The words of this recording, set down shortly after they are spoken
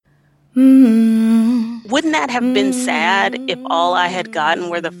Wouldn't that have been sad if all I had gotten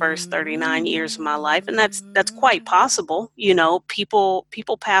were the first 39 years of my life? And that's quite possible.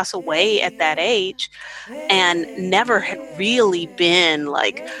 People pass away at that age and never had really been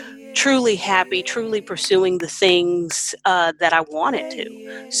like truly happy, truly pursuing the things that I wanted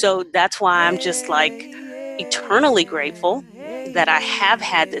to. So that's why I'm just like eternally grateful that I have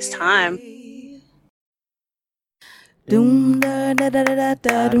had this time. From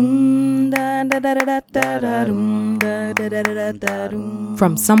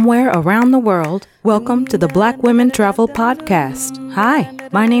somewhere around the world, welcome to the Black Women Travel Podcast. Hi,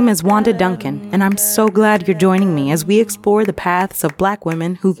 my name is Wanda Duncan, and I'm so glad you're joining me as we explore the paths of Black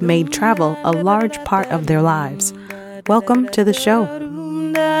women who've made travel a large part of their lives. Welcome to the show.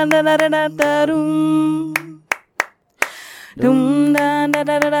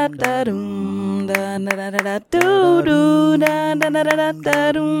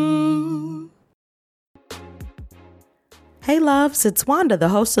 Hey loves, it's Wanda, the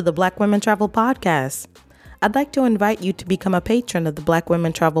host of the Black Women Travel Podcast. I'd like to invite you to become a patron of the Black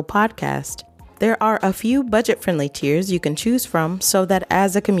Women Travel Podcast. There are a few budget-friendly tiers you can choose from so that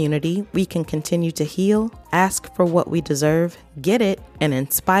as a community, we can continue to heal, ask for what we deserve, get it, and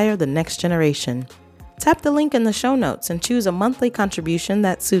inspire the next generation. Tap the link in the show notes and choose a monthly contribution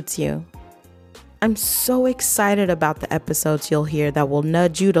that suits you. I'm so excited about the episodes you'll hear that will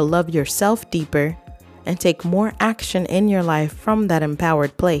nudge you to love yourself deeper and take more action in your life from that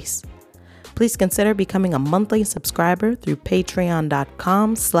empowered place. Please consider becoming a monthly subscriber through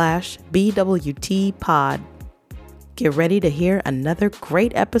patreon.com/BWTpod. Get ready to hear another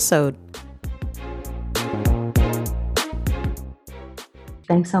great episode.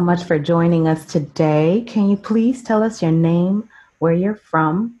 Thanks so much for joining us today. Can you please tell us your name, where you're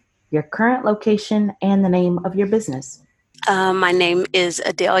from, your current location, and the name of your business? My name is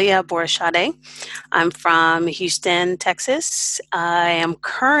Adelia Borashade. I'm from Houston, Texas. I am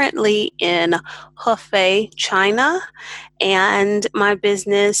currently in Hefei, China, and my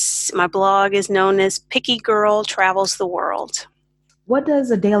blog is known as Picky Girl Travels the World. What does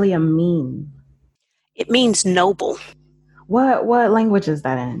Adelia mean? It means noble. What language is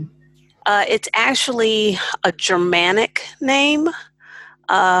that in? It's actually a Germanic name.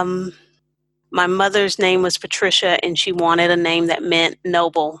 My mother's name was Patricia, and she wanted a name that meant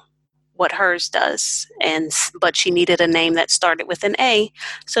noble, what hers does. But she needed a name that started with an A,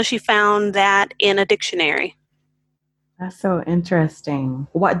 so she found that in a dictionary. That's so interesting.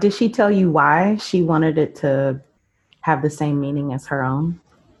 What did she tell you why she wanted it to have the same meaning as her own?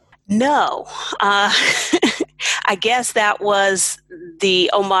 No. I guess that was the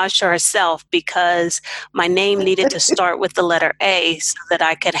homage to herself, because my name needed to start with the letter A so that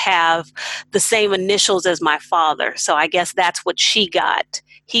I could have the same initials as my father. So I guess that's what she got.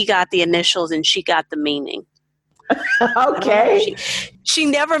 He got the initials and she got the meaning. Okay. She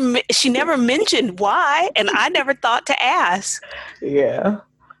never mentioned why, and I never thought to ask. Yeah.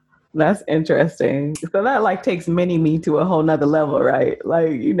 That's interesting. So that takes mini-me to a whole nother level, right?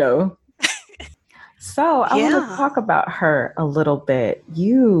 So I want to talk about her a little bit.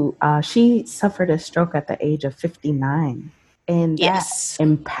 She suffered a stroke at the age of 59, and that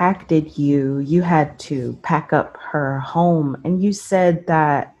impacted you. You had to pack up her home, and you said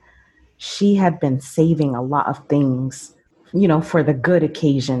that she had been saving a lot of things, for the good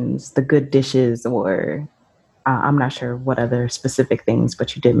occasions, the good dishes, or I'm not sure what other specific things,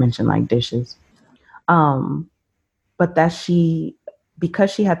 but you did mention like dishes. But that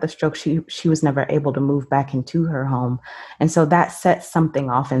because she had the stroke, she was never able to move back into her home. And so that set something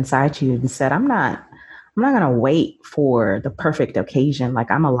off inside you and said, I'm not going to wait for the perfect occasion.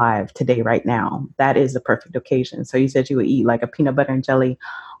 Like, I'm alive today, right now. That is the perfect occasion. So you said you would eat like a peanut butter and jelly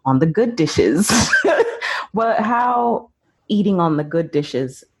on the good dishes. But how eating on the good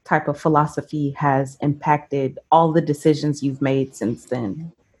dishes type of philosophy has impacted all the decisions you've made since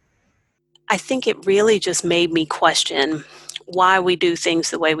then? I think it really just made me question why we do things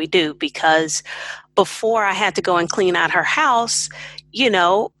the way we do, because before I had to go and clean out her house,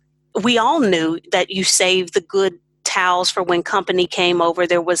 we all knew that you save the good towels for when company came over.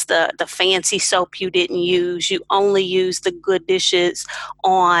 There was the fancy soap you didn't use. You only used the good dishes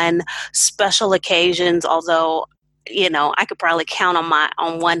on special occasions, although I could probably count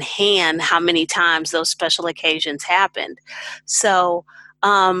on one hand how many times those special occasions happened. So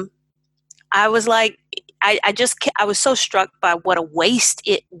I was like, I was so struck by what a waste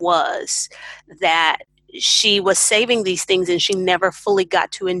it was that she was saving these things and she never fully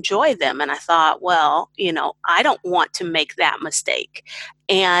got to enjoy them. And I thought, well, I don't want to make that mistake.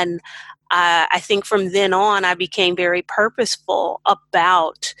 And I think from then on, I became very purposeful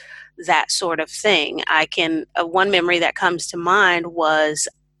about that sort of thing. I can, one memory that comes to mind was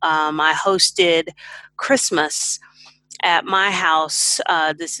I hosted Christmas at my house.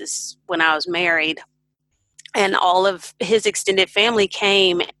 This is when I was married. And all of his extended family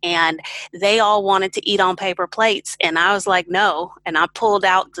came and they all wanted to eat on paper plates. And I was like, no. And I pulled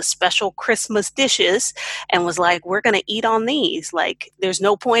out the special Christmas dishes and was like, we're going to eat on these. Like, there's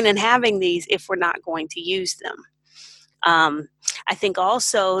no point in having these if we're not going to use them. I think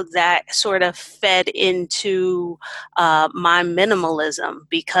also that sort of fed into my minimalism,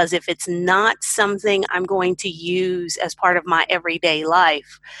 because if it's not something I'm going to use as part of my everyday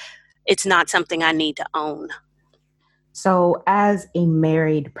life, it's not something I need to own. So as a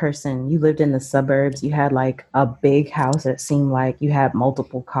married person, you lived in the suburbs, you had like a big house. It seemed like you had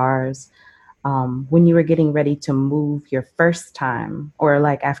multiple cars. When you were getting ready to move your first time, or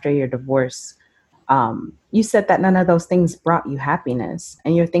like after your divorce, you said that none of those things brought you happiness,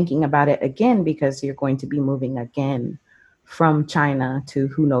 and you're thinking about it again because you're going to be moving again from China to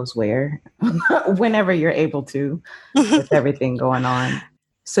who knows where, whenever you're able to, with everything going on.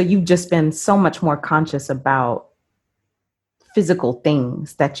 So you've just been so much more conscious about physical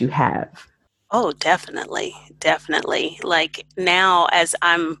things that you have. Oh, definitely. Definitely. Like now, as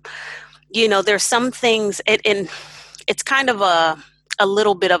I'm, there's some things, and it's kind of a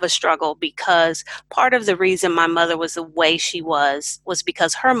little bit of a struggle, because part of the reason my mother was the way she was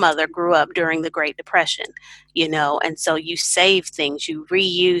because her mother grew up during the Great Depression, and so you save things, you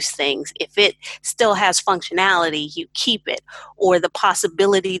reuse things. If it still has functionality, you keep it, or the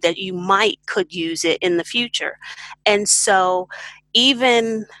possibility that you could use it in the future. And so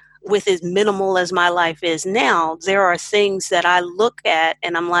even with as minimal as my life is now, there are things that I look at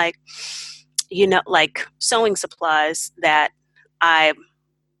and I'm like, like sewing supplies that I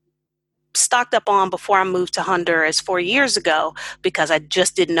stocked up on before I moved to Honduras 4 years ago, because I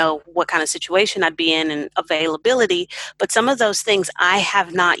just didn't know what kind of situation I'd be in and availability. But some of those things I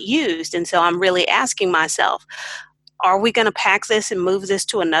have not used. And so I'm really asking myself, are we going to pack this and move this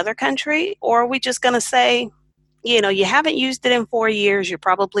to another country? Or are we just going to say, you haven't used it in 4 years, you're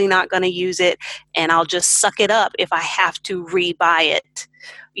probably not going to use it, and I'll just suck it up if I have to rebuy it,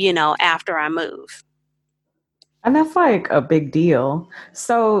 after I move. And that's like a big deal.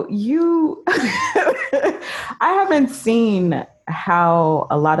 So I haven't seen how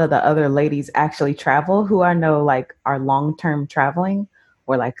a lot of the other ladies actually travel who I know like are long-term traveling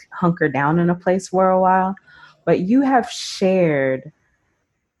or like hunker down in a place for a while. But you have shared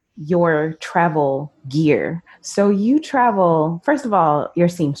your travel gear. So you travel, first of all, you're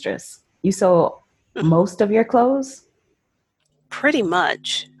seamstress. You sew most of your clothes? Pretty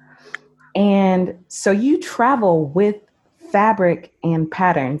much. And so you travel with fabric and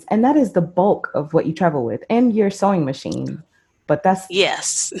patterns, and that is the bulk of what you travel with, and your sewing machine. But that's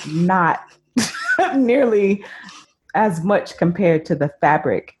yes, not nearly as much compared to the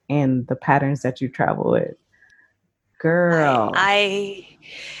fabric and the patterns that you travel with. Girl. I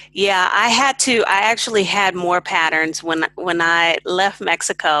actually had more patterns when I left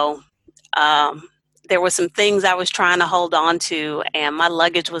Mexico. There were some things I was trying to hold on to, and my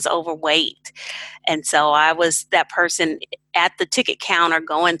luggage was overweight. And so I was that person at the ticket counter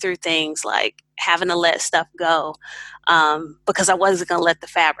going through things, like having to let stuff go, because I wasn't going to let the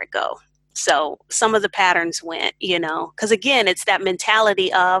fabric go. So some of the patterns went, because again, it's that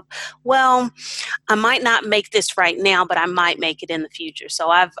mentality of, well, I might not make this right now, but I might make it in the future. So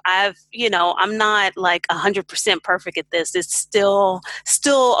I'm not like 100% perfect at this. It's still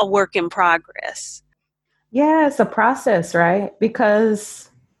a work in progress. Yeah, it's a process, right? Because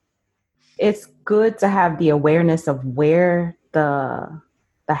it's good to have the awareness of where the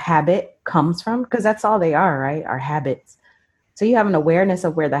habit comes from, because that's all they are, right? Our habits. So you have an awareness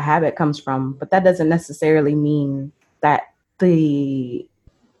of where the habit comes from, but that doesn't necessarily mean that the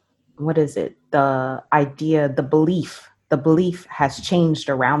idea, the belief has changed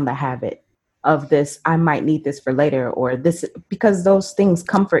around the habit of this. I might need this for later, or this, because those things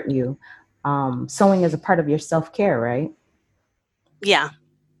comfort you. Sewing is a part of your self-care, right? Yeah,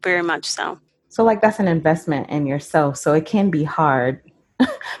 very much so. So like that's an investment in yourself. So it can be hard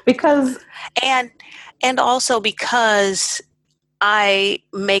because. And also because I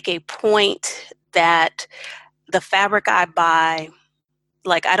make a point that the fabric I buy,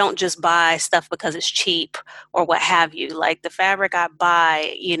 like I don't just buy stuff because it's cheap or what have you. Like the fabric I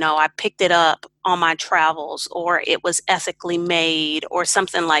buy, I picked it up on my travels, or it was ethically made or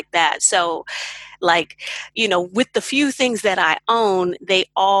something like that. So like, with the few things that I own, they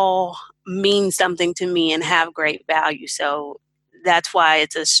all mean something to me and have great value. So that's why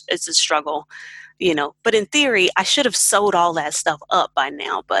it's a struggle, But in theory, I should have sewed all that stuff up by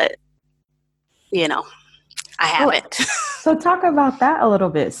now, but you know, I So, haven't. so talk about that a little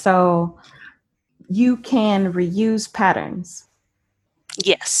bit. So you can reuse patterns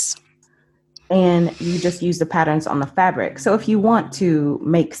Yes. and you just use the patterns on the fabric. So if you want to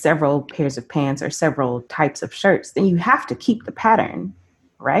make several pairs of pants or several types of shirts, then you have to keep the pattern,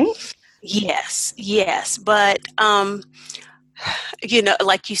 right? Yes. Yes. But,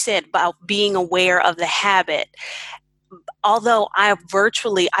 like you said, about being aware of the habit, although I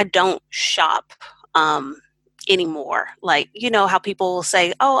don't shop anymore. Like, how people will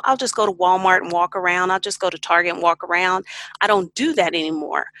say, oh, I'll just go to Walmart and walk around. I'll just go to Target and walk around. I don't do that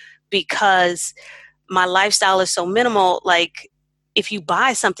anymore because my lifestyle is so minimal. Like, if you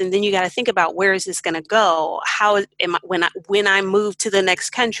buy something, then you got to think about, where is this going to go? How am I, when I move to the next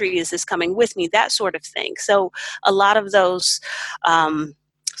country, is this coming with me? That sort of thing. So a lot of those um,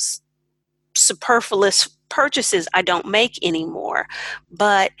 superfluous purchases I don't make anymore.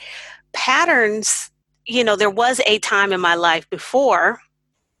 But patterns, there was a time in my life before,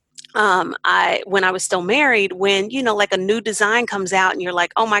 when I was still married, when, like a new design comes out and you're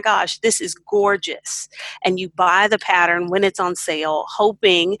like, oh my gosh, this is gorgeous. And you buy the pattern when it's on sale,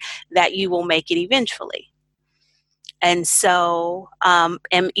 hoping that you will make it eventually. And so, and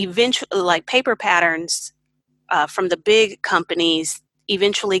eventually, like paper patterns from the big companies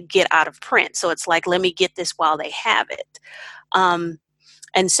eventually get out of print. So it's like, let me get this while they have it. Um,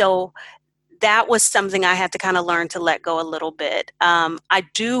 and so that was something I had to kind of learn to let go a little bit. I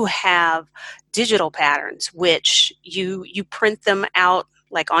do have digital patterns, which you print them out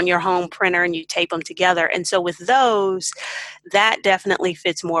like on your home printer and you tape them together. And so with those, that definitely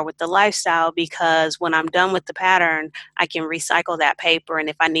fits more with the lifestyle, because when I'm done with the pattern, I can recycle that paper. And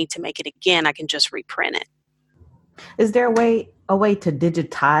if I need to make it again, I can just reprint it. Is there a way to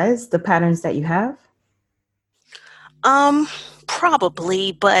digitize the patterns that you have?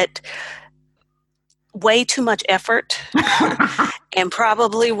 Probably, but way too much effort and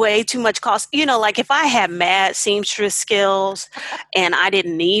probably way too much cost. Like if I had mad seamstress skills and I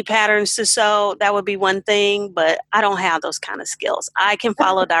didn't need patterns to sew, that would be one thing, but I don't have those kind of skills. I can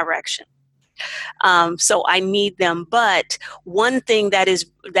follow direction. So I need them. But one thing that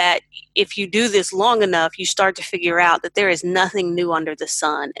if you do this long enough, you start to figure out that there is nothing new under the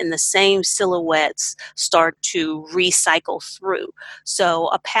sun, and the same silhouettes start to recycle through. So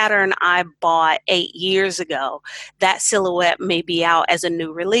a pattern I bought 8 years ago, that silhouette may be out as a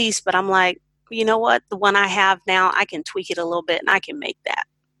new release, but I'm like, you know what? The one I have now, I can tweak it a little bit and I can make that.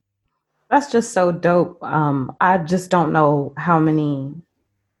 That's just so dope. I just don't know how many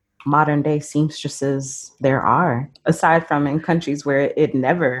modern day seamstresses there are, aside from in countries where it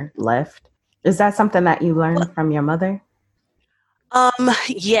never left. Is that something that you learned from your mother?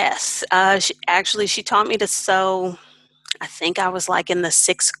 Yes. She taught me to sew. I think I was like in the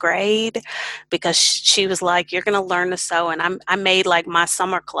 6th grade, because she was like, "You're gonna learn to sew," and I made like my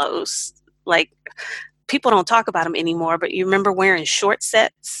summer clothes. Like, people don't talk about them anymore, but you remember wearing short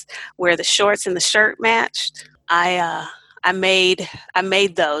sets where the shorts and the shirt matched? I made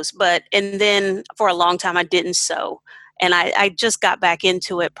those, and then for a long time I didn't sew, and I just got back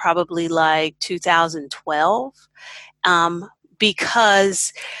into it probably like 2012, um,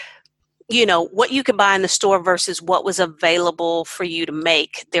 because what you could buy in the store versus what was available for you to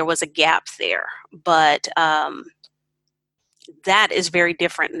make, there was a gap there. But that is very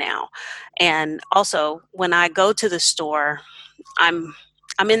different now. And also, when I go to the store, I'm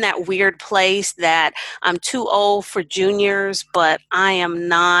I'm in that weird place that I'm too old for juniors, but I'm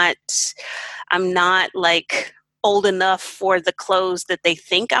not like old enough for the clothes that they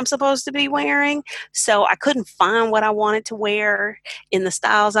think I'm supposed to be wearing. So I couldn't find what I wanted to wear in the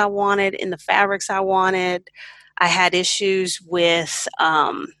styles I wanted, in the fabrics I wanted. I had issues with,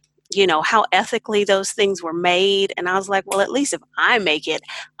 how ethically those things were made. And I was like, well, at least if I make it,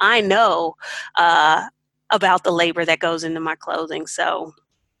 I know about the labor that goes into my clothing. So,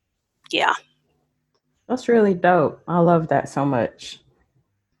 yeah. That's really dope. I love that so much.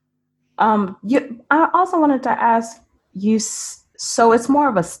 I also wanted to ask you. So it's more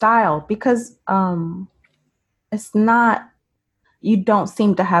of a style because it's not. You don't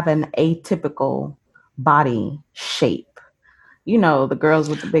seem to have an atypical body shape. You know, the girls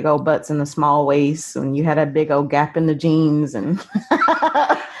with the big old butts and the small waists, and you had a big old gap in the jeans, and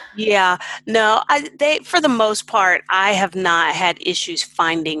Yeah, no, for the most part, I have not had issues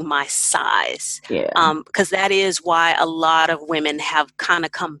finding my size, yeah, because that is why a lot of women have kind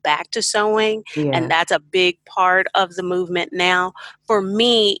of come back to sewing, and yeah. that's a big part of the movement now. For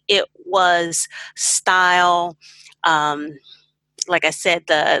me, it was style. Um, like I said,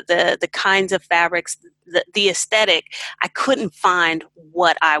 the kinds of fabrics, the aesthetic. I couldn't find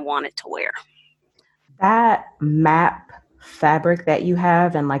what I wanted to wear. That map fabric that you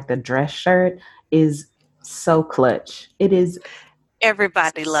have and like the dress shirt is so clutch. It is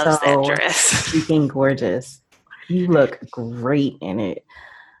Everybody loves that so dress. freaking gorgeous. You look great in it.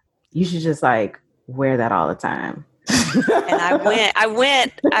 You should just like wear that all the time. And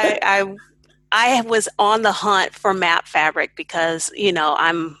I was on the hunt for map fabric because,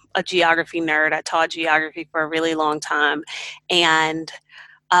 I'm a geography nerd. I taught geography for a really long time. And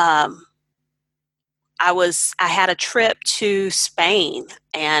um, I had a trip to Spain.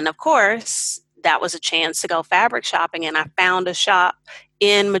 And of course, that was a chance to go fabric shopping. And I found a shop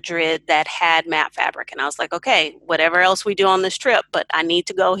in Madrid that had map fabric. And I was like, okay, whatever else we do on this trip, but I need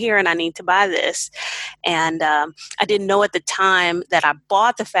to go here and I need to buy this. And I didn't know at the time that I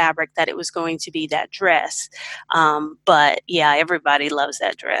bought the fabric that it was going to be that dress. But yeah, everybody loves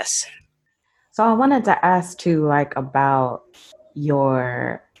that dress. So I wanted to ask too, like about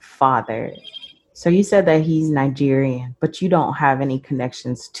your father. So you said that he's Nigerian, but you don't have any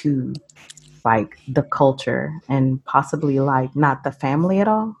connections to like the culture and possibly like not the family at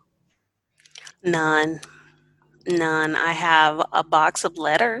all? None. None. I have a box of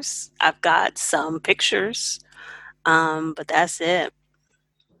letters. I've got some pictures, but that's it.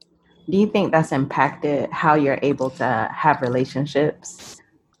 Do you think that's impacted how you're able to have relationships?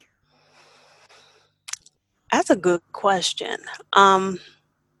 That's a good question. Um,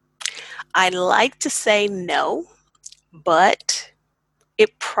 I'd like to say no, but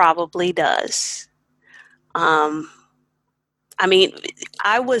it probably does. Um, I mean,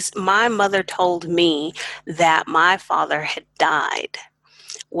 my mother told me that my father had died.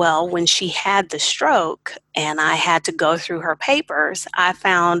 Well, when she had the stroke and I had to go through her papers, I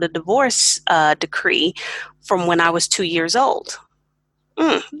found a divorce decree from when I was 2 years old.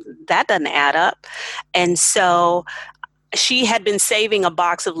 Mm, that doesn't add up. And so she had been saving a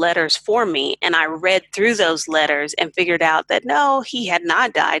box of letters for me, and I read through those letters and figured out that no, he had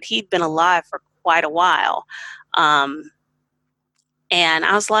not died. He'd been alive for quite a while. Um, and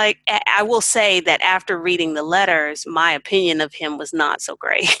I was like, I will say that after reading the letters, my opinion of him was not so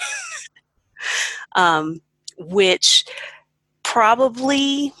great, um, which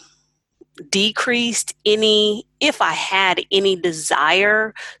probably decreased if I had any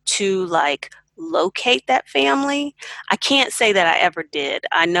desire to like locate that family. I can't say that I ever did.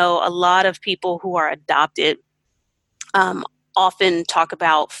 I know a lot of people who are adopted um, often talk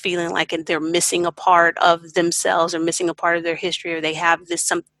about feeling like they're missing a part of themselves or missing a part of their history, or they have this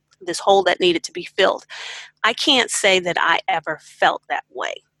hole that needed to be filled. I can't say that I ever felt that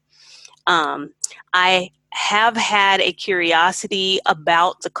way. I have had a curiosity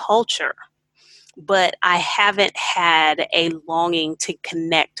about the culture, but I haven't had a longing to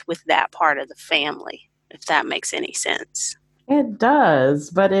connect with that part of the family, if that makes any sense. It does,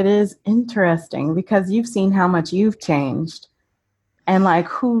 but it is interesting because you've seen how much you've changed. And like,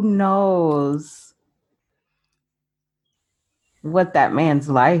 who knows what that man's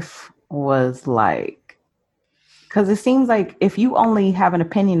life was like? Because it seems like if you only have an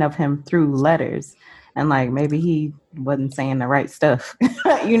opinion of him through letters, and like maybe he wasn't saying the right stuff,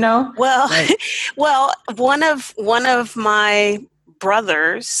 you know? Well, Like, well, one of my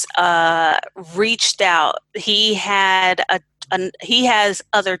brothers reached out. He has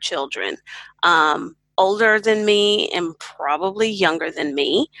other children, older than me and probably younger than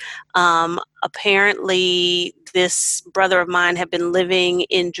me. Apparently, this brother of mine had been living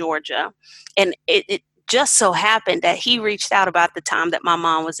in Georgia, and it just so happened that he reached out about the time that my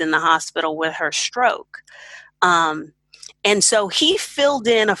mom was in the hospital with her stroke. Um, and so he filled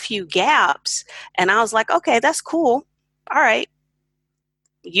in a few gaps, and I was like, okay, that's cool. All right,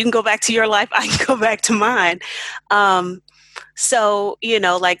 you can go back to your life. I can go back to mine. Um, so,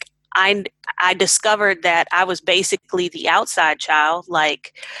 like I discovered that I was basically the outside child.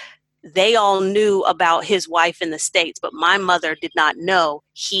 Like they all knew about his wife in the States, but my mother did not know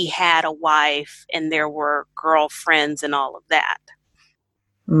he had a wife and there were girlfriends and all of that.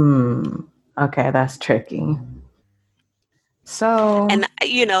 hmm, okay, that's tricky. So And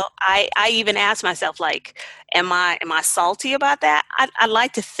I even asked myself, like, am I salty about that? I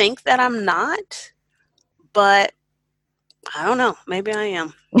like to think that I'm not, but I don't know. Maybe I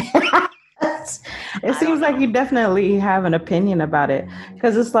am. it I don't seems like know. you definitely have an opinion about it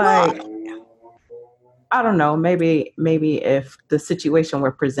because it's Well, like I don't know, maybe if the situation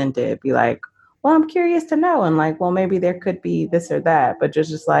were presented, be like, well, I'm curious to know, and like, well, maybe there could be this or that, but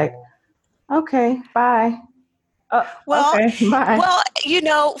just like, okay, bye. Oh, well, okay, bye. well,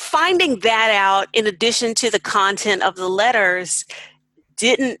 finding that out in addition to the content of the letters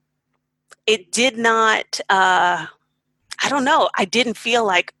didn't it did not I don't know. I didn't feel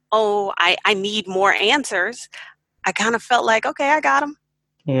like, oh, I need more answers, I kind of felt like, okay, I got them.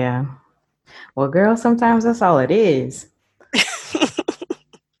 Yeah. Well, girl, sometimes that's all it is.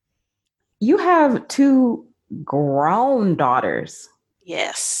 You have two grown daughters.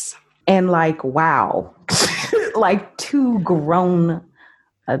 Yes. And like, wow, like two grown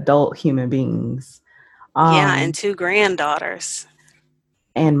adult human beings. Yeah, and Um, two granddaughters.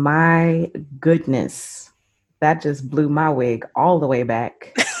 and my goodness, that just blew my wig all the way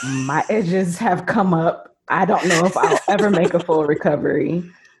back. My edges have come up. I don't know if I'll ever make a full recovery.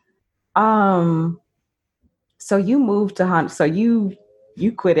 Um, so you moved to Honduras. So you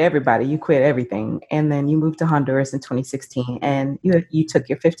quit everybody, you quit everything, and then you moved to Honduras in 2016, and you took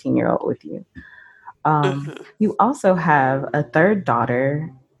your 15-year-old with you. Mm-hmm. You also have a third daughter,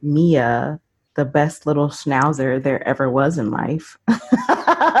 Mia, the best little schnauzer there ever was in life.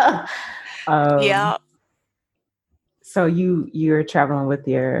 um, Yeah. so you're traveling with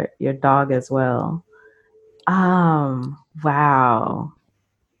your dog as well. Wow,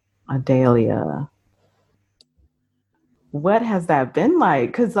 Adalia, what has that been like?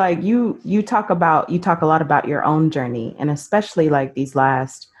 Because like you talk a lot about your own journey, and especially like these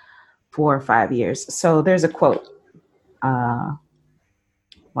last 4 or 5 years. So there's a quote. Uh,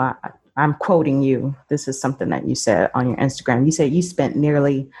 well, I'm quoting you. This is something that you said on your Instagram. You said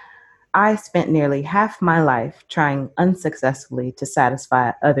I spent nearly half my life trying unsuccessfully to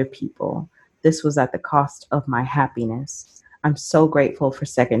satisfy other people. This was at the cost of my happiness. I'm so grateful for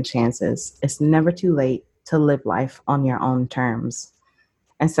second chances. It's never too late to live life on your own terms.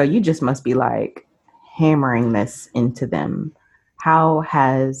 And so you just must be like hammering this into them. How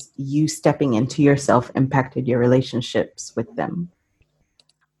has you stepping into yourself impacted your relationships with them?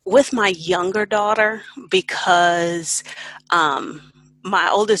 With my younger daughter, because um, my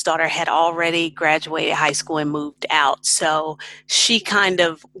oldest daughter had already graduated high school and moved out. So she kind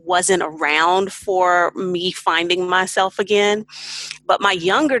of wasn't around for me finding myself again. But my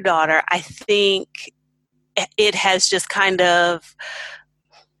younger daughter, I think it has just kind of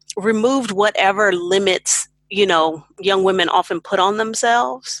removed whatever limits, young women often put on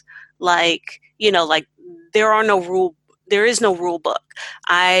themselves. Like there is no rule book.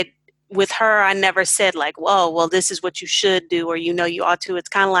 I With her, I never said like, whoa, well, this is what you should do, or you ought to. It's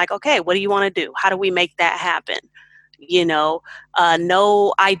kind of like, okay, what do you want to do? How do we make that happen?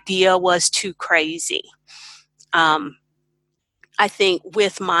 No idea was too crazy. um, I think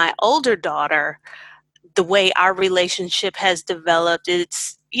with my older daughter, the way our relationship has developed,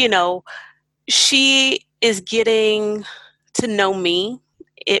 she is getting to know me,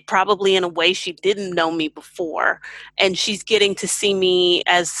 it probably in a way she didn't know me before, and she's getting to see me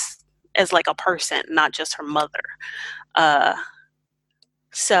as like a person, not just her mother. uh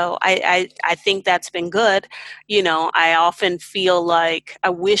so I think that's been good. I often feel like I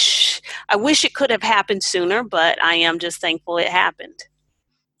wish it could have happened sooner, but I am just thankful it happened.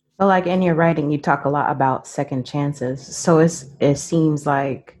 Well, like in your writing, you talk a lot about second chances. So it seems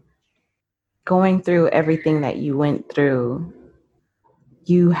like going through everything that you went through,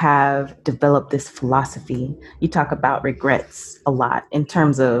 you have developed this philosophy. You talk about regrets a lot in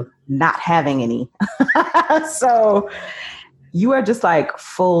terms of not having any. So you are just like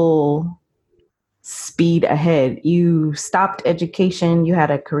full speed ahead. You stopped education. You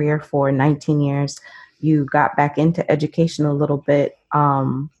had a career for 19 years. You got back into education a little bit,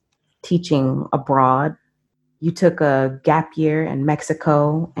 teaching abroad. You took a gap year in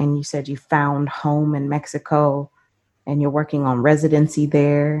Mexico, and you said you found home in Mexico, and you're working on residency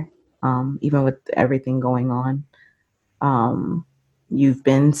there, even with everything going on. Um, you've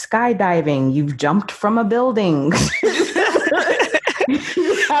been skydiving. You've jumped from a building.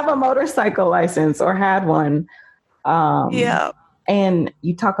 You have a motorcycle license or had one. Um, Yeah. and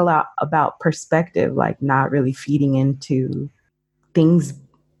you talk a lot about perspective, like not really feeding into things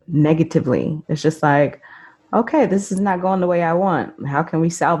negatively. It's just like, okay, this is not going the way I want. How can we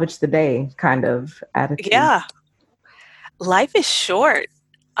salvage the day kind of attitude? Yeah, life is short.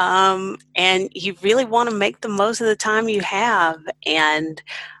 And you really want to make the most of the time you have. And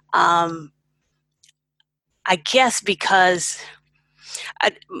um, I guess because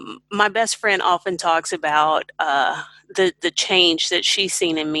my best friend often talks about the change that she's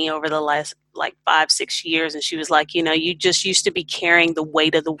seen in me over the last like 5-6 years, and she was like, you just used to be carrying the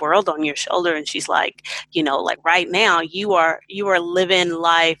weight of the world on your shoulder, and she's like, like right now you are living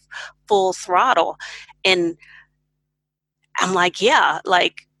life full throttle. And I'm like, yeah,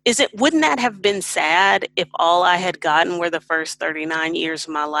 like, wouldn't that have been sad if all I had gotten were the first 39 years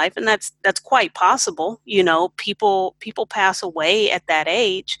of my life? And that's quite possible. People pass away at that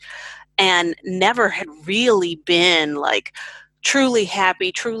age and never had really been like truly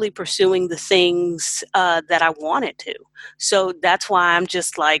happy, truly pursuing the things that I wanted to. So that's why I'm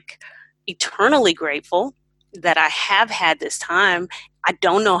just like eternally grateful that I have had this time. I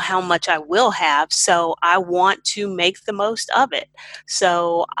don't know how much I will have, so I want to make the most of it.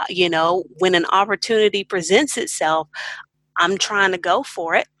 So, when an opportunity presents itself, I'm trying to go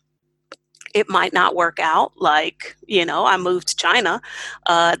for it. It might not work out. Like, I moved to China.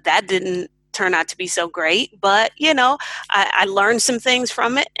 That didn't turn out to be so great, but, I learned some things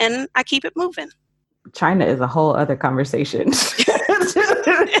from it and I keep it moving. China is a whole other conversation.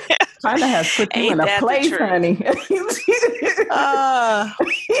 China has put you in a place, honey.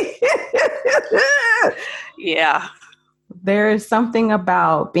 Yeah. There is something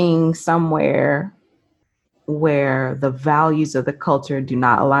about being somewhere where the values of the culture do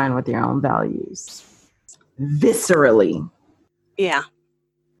not align with your own values. Viscerally. Yeah.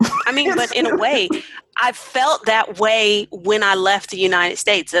 I mean, but in a way, I felt that way when I left the United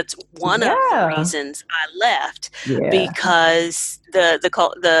States. That's one of the reasons I left, because the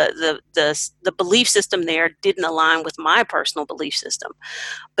belief system there didn't align with my personal belief system.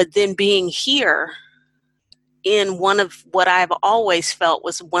 But then being here in one of what I've always felt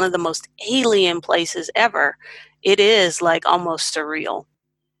was one of the most alien places ever, it is like almost surreal.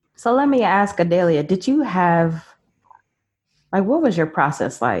 So let me ask Adelia, did you have, like, what was your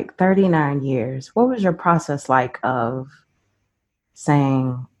process like? 39 years. What was your process like of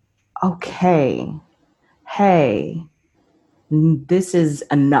saying, okay, hey, this is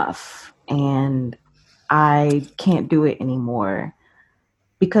enough and I can't do it anymore?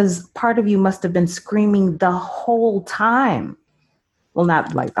 Because part of you must have been screaming the whole time. Well,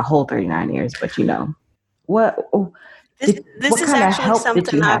 not like the whole 39 years, but what kind of help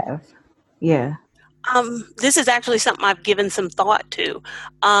did you have? Yeah. This is actually something I've given some thought to.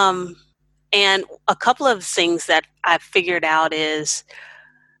 And a couple of things that I've figured out is,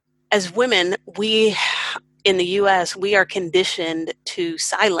 as women, we in the U.S., we are conditioned to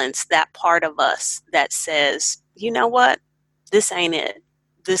silence that part of us that says, you know what, this ain't it.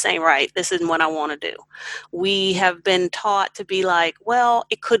 This ain't right. This isn't what I want to do. We have been taught to be like, well,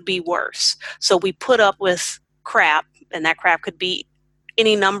 it could be worse. So we put up with crap, and that crap could be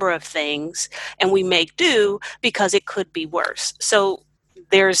any number of things, and we make do because it could be worse. So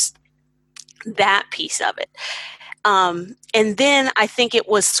there's that piece of it. And then I think it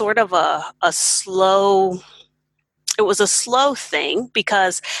was sort of a slow thing,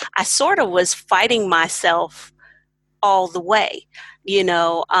 because I sort of was fighting myself all the way.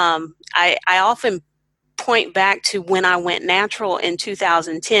 I often point back to when I went natural in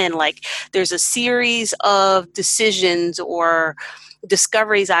 2010. Like, there's a series of decisions or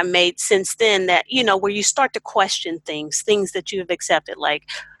discoveries I made since then that, where you start to question things that you have accepted. Like,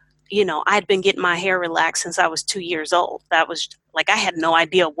 I'd been getting my hair relaxed since I was 2 years old. That was like, I had no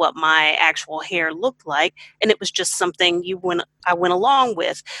idea what my actual hair looked like. And it was just something I went along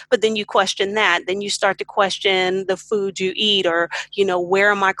with. But then you question that. Then you start to question the food you eat, or,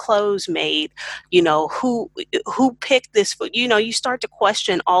 where are my clothes made? Who picked this food? You start to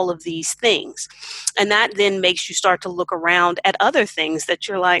question all of these things. And that then makes you start to look around at other things that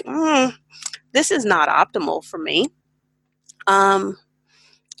you're like, this is not optimal for me.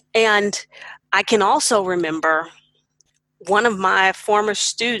 And I can also remember one of my former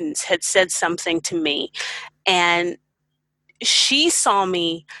students had said something to me, and she saw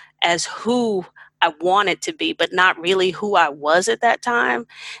me as who I wanted to be, but not really who I was at that time.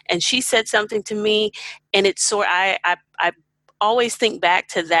 And she said something to me, and I always think back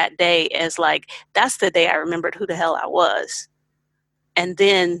to that day as like, that's the day I remembered who the hell I was. And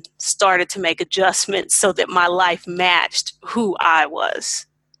then started to make adjustments so that my life matched who I was.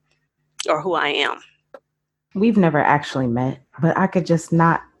 Or who I am. We've never actually met, but I could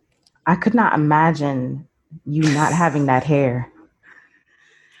not imagine you not having that hair.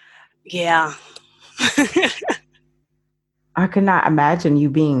 Yeah. I could not imagine you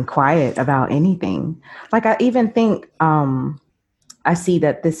being quiet about anything. Like, I even think, I see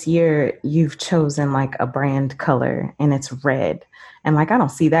that this year you've chosen like a brand color and it's red. And like, I don't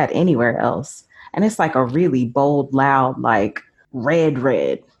see that anywhere else. And it's like a really bold, loud, like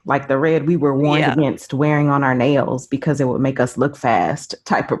red, like the red we were warned against wearing on our nails because it would make us look fast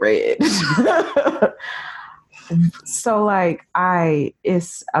type of red. So like,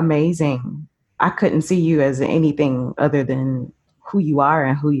 it's amazing. I couldn't see you as anything other than who you are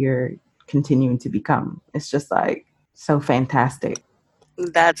and who you're continuing to become. It's just like so fantastic.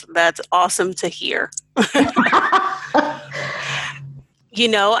 That's awesome to hear.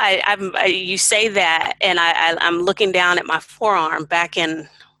 You say that, and I'm looking down at my forearm back in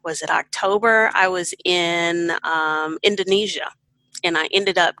was it October? I was in Indonesia, and I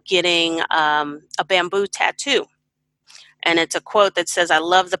ended up getting a bamboo tattoo. And it's a quote that says, "I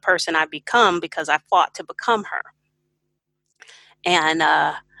love the person I become because I fought to become her." And,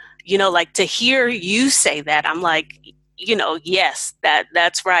 like to hear you say that, I'm like, yes,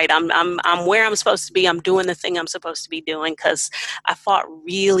 that's right. I'm where I'm supposed to be. I'm doing the thing I'm supposed to be doing because I fought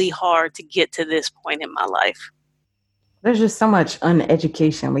really hard to get to this point in my life. There's just so much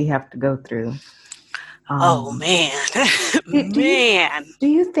uneducation we have to go through. Oh man, man. Do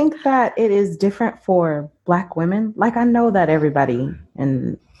you think that it is different for Black women? Like, I know that everybody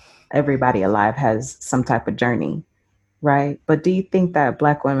alive has some type of journey, right? But do you think that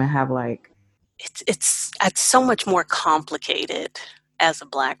Black women have like, It's so much more complicated as a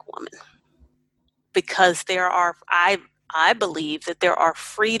Black woman, because I believe that there are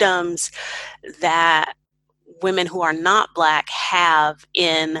freedoms that women who are not Black have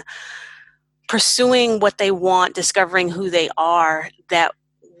in pursuing what they want, discovering who they are, that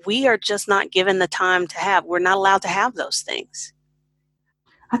we are just not given the time to have. We're not allowed to have those things.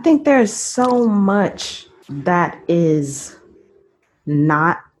 I think there's so much that is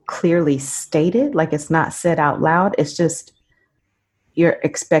not clearly stated, like it's not said out loud. It's just you're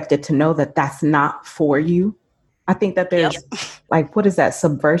expected to know that that's not for you. I think that there's like, what is that,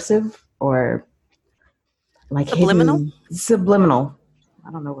 subversive or like Subliminal? Subliminal. I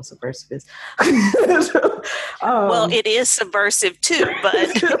don't know what subversive is. Well, it is subversive too,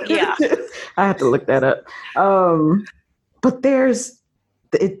 but yeah. I have to look that up. But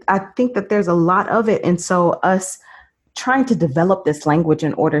I think that there's a lot of it. And so us trying to develop this language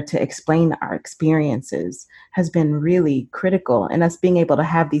in order to explain our experiences has been really critical, and us being able to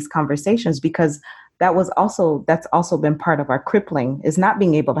have these conversations, because that's also been part of our crippling, is not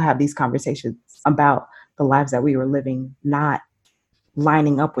being able to have these conversations about the lives that we were living, not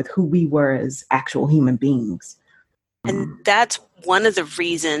lining up with who we were as actual human beings. And that's one of the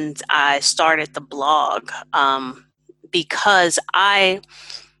reasons I started the blog, because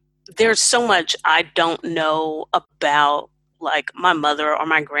there's so much I don't know about like my mother or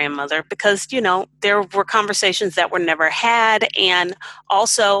my grandmother, because, there were conversations that were never had. And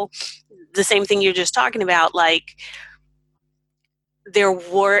also the same thing you're just talking about, like there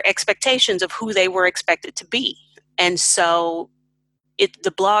were expectations of who they were expected to be. And so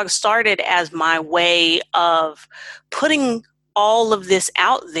the blog started as my way of putting all of this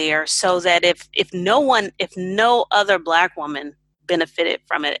out there so that if no other Black woman benefited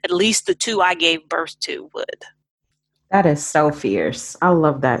from it, at least the two I gave birth to would. That is so fierce. I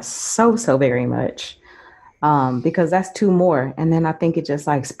love that so very much. Because that's two more, and then I think it just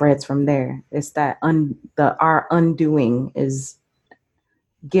like spreads from there. It's that our undoing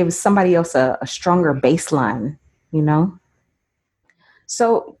gives somebody else a stronger baseline,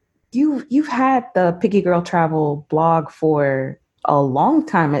 So you've had the Picky Girl Travel blog for a long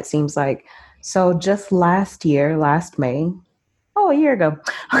time, it seems like. So just last May, a year ago,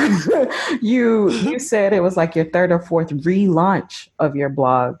 you said it was like your third or fourth relaunch of your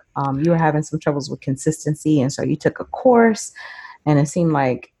blog. You were having some troubles with consistency, and so you took a course, and it seemed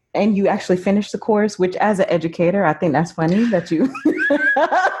like, and you actually finished the course, which as an educator, I think that's funny that you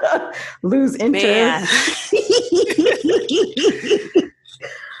lose interest.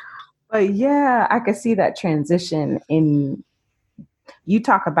 But yeah, I could see that transition you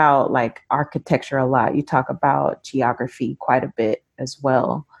talk about like architecture a lot. You talk about geography quite a bit as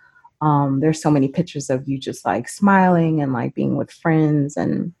well. There's so many pictures of you just like smiling and like being with friends,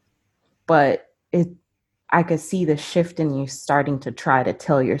 but I could see the shift in you starting to try to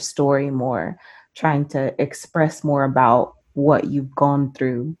tell your story more, trying to express more about what you've gone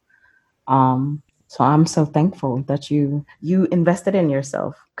through. So I'm so thankful that you invested in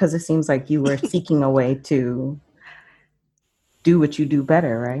yourself, because it seems like you were seeking a way to do what you do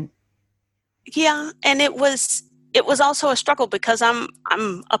better, right? Yeah, and it was also a struggle because I'm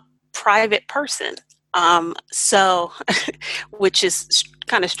a private person. So which is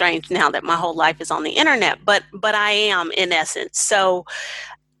kind of strange now that my whole life is on the internet, but I am, in essence. So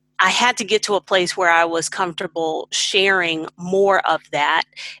I had to get to a place where I was comfortable sharing more of that,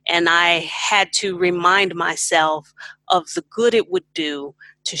 and I had to remind myself of the good it would do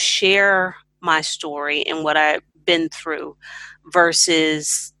to share my story and what I've been through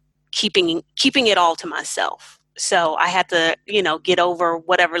versus keeping it all to myself. So I had to, get over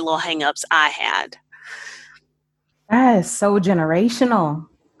whatever little hangups I had. That is so generational.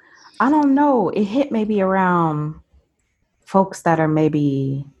 I don't know. It hit maybe around folks that are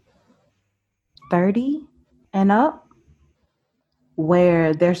maybe 30 and up,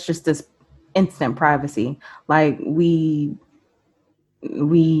 where there's just this instant privacy. Like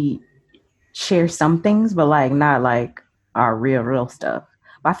we share some things, but like not like our real stuff.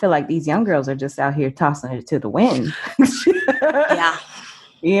 But I feel like these young girls are just out here tossing it to the wind. Yeah.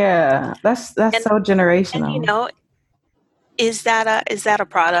 Yeah, that's And so and generational. is that a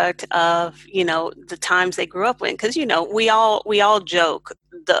product of the times they grew up in? Because we all joke,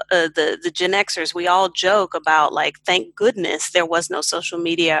 the Gen Xers, we all joke about, like, thank goodness there was no social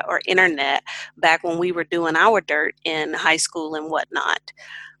media or internet back when we were doing our dirt in high school and whatnot.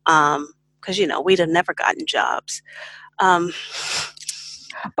 Because we'd have never gotten jobs. Um,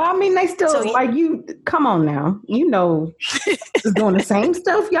 But I mean, they so still like you. Come on now, is doing the same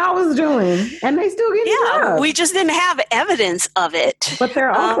stuff y'all was doing, and they still getting yeah, we jobs. just didn't have evidence of it, But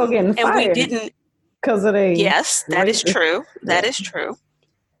they're also getting and we fired didn't. because of they Yes, that is racist. true. Yeah, That is true.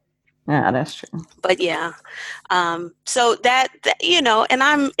 yeah, that's true. But yeah, so that,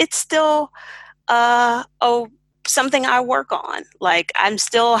 and it's still oh, something I work on. Like, I'm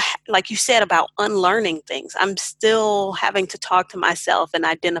still, like you said, about unlearning things. I'm still having to talk to myself and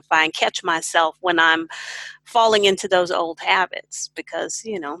identify and catch myself when I'm falling into those old habits, because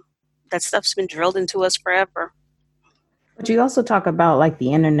that stuff's been drilled into us forever. But you also talk about like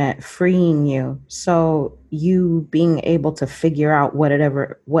the internet freeing you. So you being able to figure out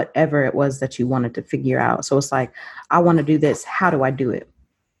whatever it was that you wanted to figure out. So it's like, I want to do this. How do I do it?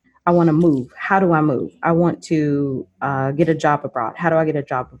 I want to move. How do I move? I want to get a job abroad. How do I get a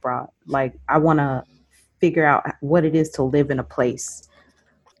job abroad? Like, I want to figure out what it is to live in a place.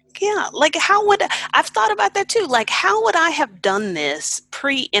 Yeah, like, how would I've thought about that too? Like, how would I have done this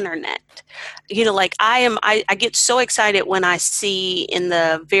pre-internet? Like, I get so excited when I see in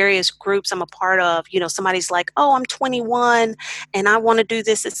the various groups I'm a part of, somebody's like, "Oh, I'm 21 and I want to do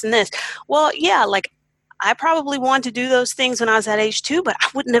this, and this." Well, yeah, like, I probably wanted to do those things when I was that age too, but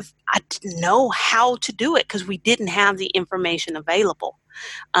I didn't know how to do it because we didn't have the information available.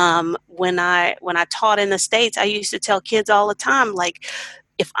 When I taught in the States, I used to tell kids all the time, like,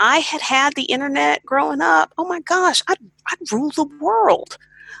 if I had had the internet growing up, oh my gosh, I'd rule the world.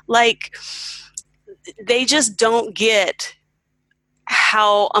 Like, they just don't get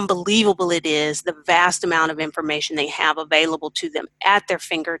how unbelievable it is, the vast amount of information they have available to them at their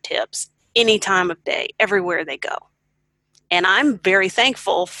fingertips any time of day, everywhere they go. And I'm very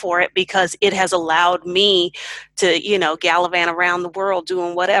thankful for it because it has allowed me to, gallivant around the world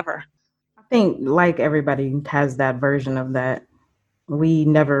doing whatever. I think like everybody has that version of that. We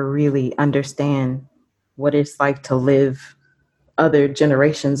never really understand what it's like to live other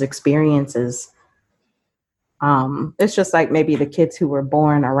generations' experiences. It's just like maybe the kids who were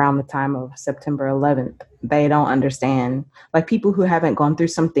born around the time of September 11th, they don't understand. Like people who haven't gone through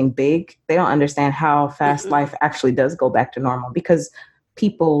something big, they don't understand how fast Mm-hmm. life actually does go back to normal because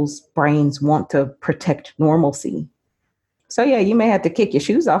people's brains want to protect normalcy. So yeah, you may have to kick your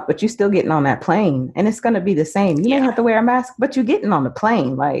shoes off, but you're still getting on that plane, and it's going to be the same. You may Yeah. have to wear a mask, but you're getting on the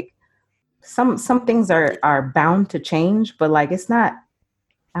plane. Like some things are bound to change, but like it's not.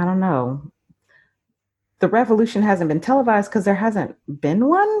 I don't know. The revolution hasn't been televised because there hasn't been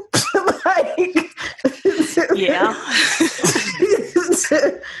one. Like, Yeah.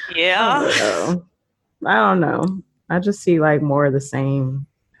 Yeah. I don't know. I just see like more of the same.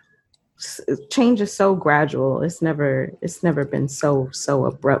 Change is so gradual. It's never been so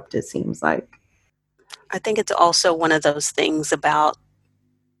abrupt. It seems like. I think it's also one of those things about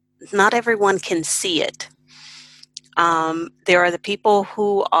not everyone can see it. There are the people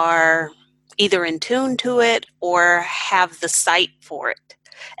who are either in tune to it or have the sight for it.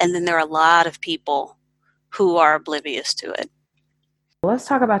 And then there are a lot of people who are oblivious to it. Let's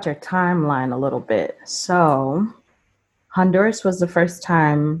talk about your timeline a little bit. So, Honduras was the first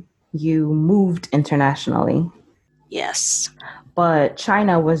time you moved internationally, Yes. but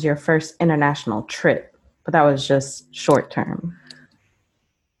China was your first international trip, but that was just short term.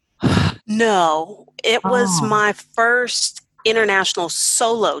 No, it was Oh, my first international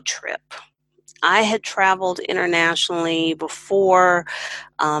solo trip. I had traveled internationally before.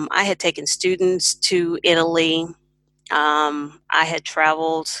 I had taken students to Italy. I had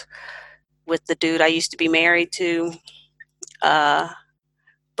traveled with the dude I used to be married to. Uh,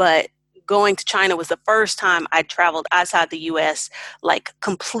 but going to China was the first time I traveled outside the U.S. like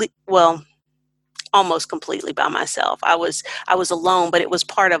almost completely by myself. I was alone, but it was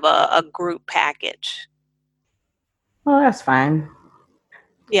part of a group package. well, that's fine.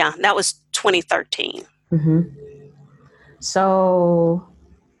 Yeah, that was 2013. hmm So,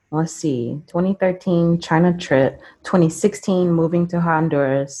 let's see, 2013 China trip, 2016 moving to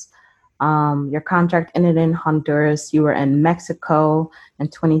Honduras. Your contract ended in Honduras. You were in Mexico in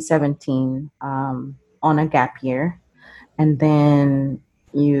 2017 on a gap year. And then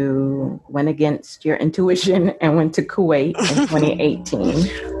you went against your intuition and went to Kuwait in 2018.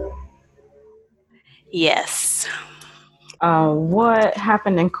 Yes. What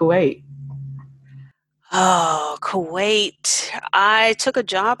happened in Kuwait? Oh, Kuwait. I took a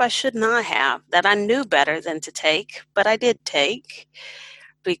job I should not have, that I knew better than to take, but I did take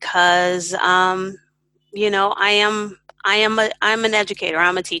because I'm an educator.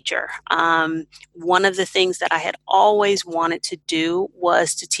 I'm a teacher. One of the things that I had always wanted to do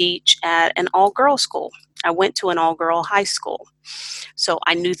was to teach at an all-girl school. I went to an all-girl high school, so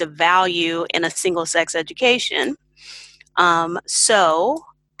I knew the value in a single-sex education. So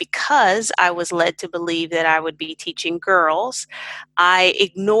because I was led to believe that I would be teaching girls, I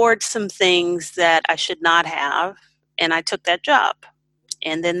ignored some things that I should not have, and I took that job.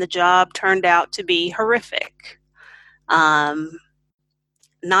 And then the job turned out to be horrific. Um,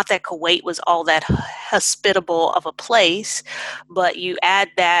 Not that Kuwait was all that hospitable of a place, but you add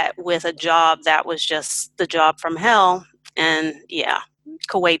that with a job that was just the job from hell, and yeah,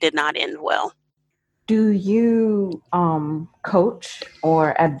 Kuwait did not end well. Do you coach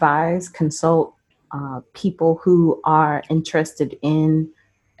or advise, consult people who are interested in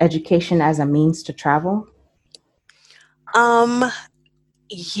education as a means to travel? Um,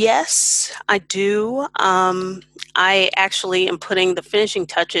 yes, I do. I actually am putting the finishing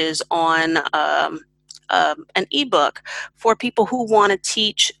touches on an ebook for people who want to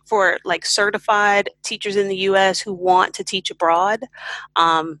teach, for like certified teachers in the U.S. who want to teach abroad.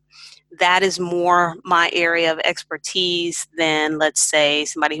 Um, that is more my area of expertise than, let's say,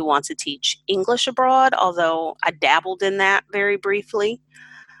 somebody who wants to teach English abroad, although I dabbled in that very briefly.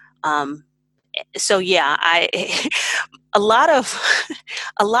 Um, so yeah, I a lot of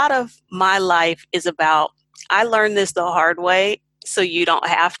a lot of my life is about, I learned this the hard way so you don't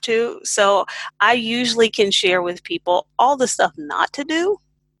have to. So I usually can share with people all the stuff not to do.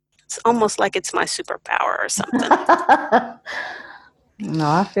 It's almost like it's my superpower or something. No,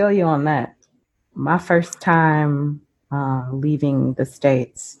 I feel you on that. My first time leaving the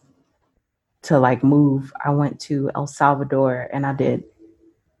States to like move, I went to El Salvador and I did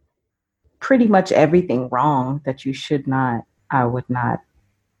pretty much everything wrong that you should not, I would not,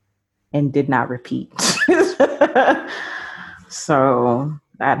 and did not repeat. So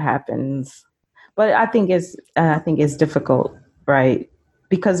that happens. But I think it's difficult, right?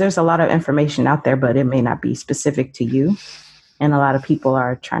 Because there's a lot of information out there, but it may not be specific to you. And a lot of people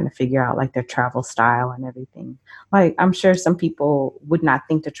are trying to figure out like their travel style and everything. Like I'm sure some people would not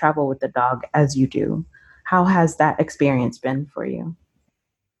think to travel with the dog as you do. How has that experience been for you?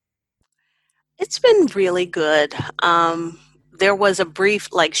 It's been really good. There was a brief,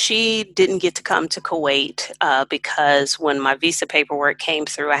 like, she didn't get to come to Kuwait because when my visa paperwork came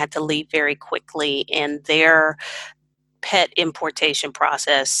through, I had to leave very quickly, and their pet importation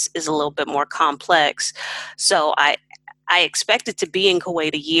process is a little bit more complex. So I expected to be in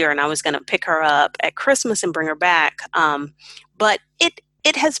Kuwait a year, and I was going to pick her up at Christmas and bring her back. But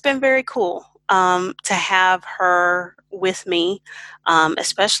it has been very cool to have her with me,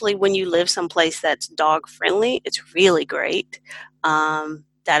 especially when you live someplace that's dog friendly. It's really great.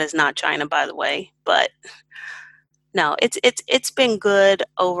 That is not China, by the way, but no, it's been good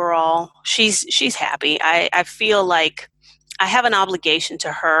overall. She's happy. I feel like I have an obligation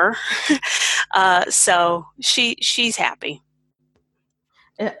to her, so she's happy.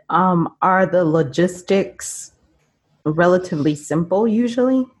 Are the logistics relatively simple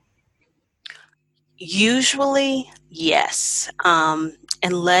usually? Usually, yes.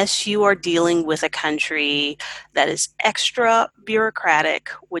 Unless you are dealing with a country that is extra bureaucratic,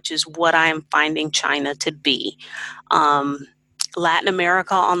 which is what I am finding China to be. Um, Latin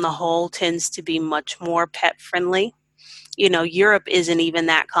America, on the whole, tends to be much more pet friendly. Europe isn't even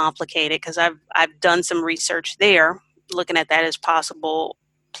that complicated because I've done some research there, looking at that as possible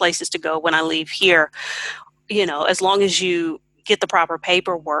places to go when I leave here. As long as you get the proper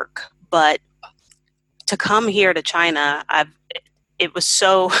paperwork, but to come here to China, it was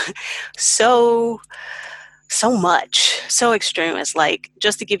so so so much, so extreme. It's like,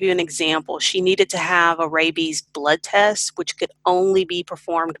 just to give you an example, she needed to have a rabies blood test, which could only be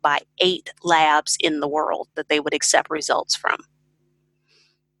performed by 8 labs in the world that they would accept results from.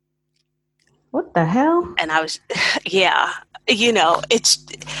 What the hell? And I was, yeah, it's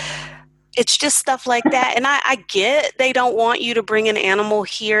just stuff like that. And I get they don't want you to bring an animal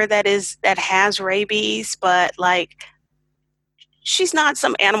here that has rabies, but like, she's not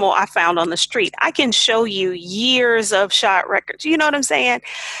some animal I found on the street. I can show you years of shot records. You know what I'm saying?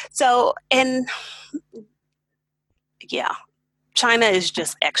 So, and yeah, China is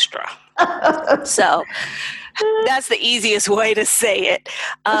just extra. So that's the easiest way to say it.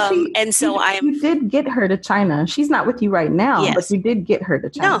 You did get her to China. She's not with you right now, yes. but you did get her to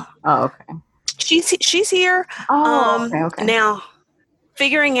China. No. Oh, okay. She's here. Okay. Now,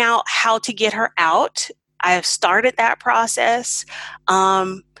 figuring out how to get her out, I have started that process.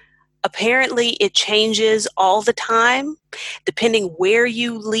 Apparently, it changes all the time, depending where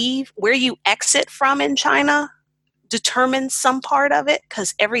you exit from in China determines some part of it,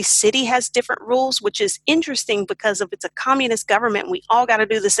 because every city has different rules, which is interesting because if it's a communist government, we all got to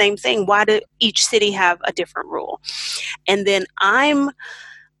do the same thing. Why do each city have a different rule? And then I'm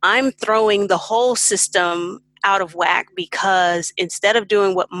throwing the whole system out of whack, because instead of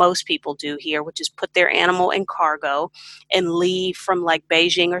doing what most people do here, which is put their animal in cargo and leave from like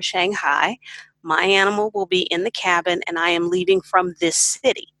Beijing or Shanghai, my animal will be in the cabin and I am leaving from this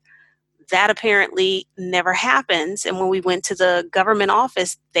city. That apparently never happens. And when we went to the government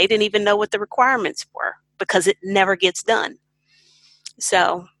office, they didn't even know what the requirements were because it never gets done.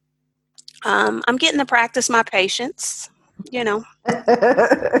 So I'm getting to practice my patience,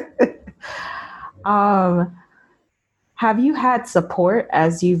 Have you had support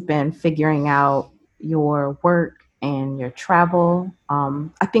as you've been figuring out your work and your travel?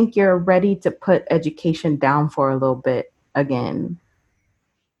 I think you're ready to put education down for a little bit again.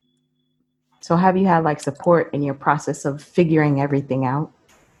 So have you had like support in your process of figuring everything out?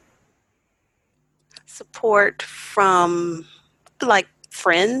 Support from like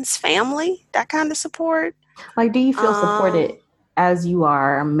friends, family, that kind of support. Like, do you feel supported as you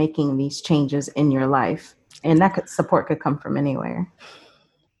are making these changes in your life? And support could come from anywhere.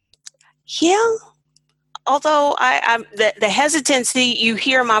 Yeah. Although the hesitancy you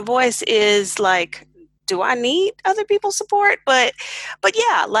hear in my voice is like, do I need other people's support? But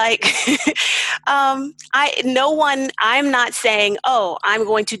yeah, like, I'm not saying, oh, I'm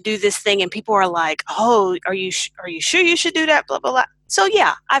going to do this thing. And people are like, oh, are you sure you should do that? Blah, blah, blah. So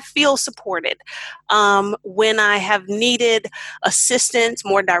yeah, I feel supported. When I have needed assistance,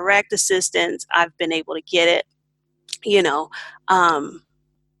 more direct assistance, I've been able to get it, I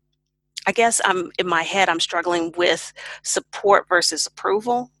guess in my head, I'm struggling with support versus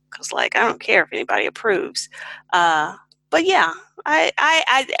approval, because like, I don't care if anybody approves. But yeah,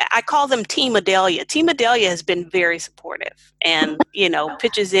 I call them Team Adelia. Team Adelia has been very supportive and,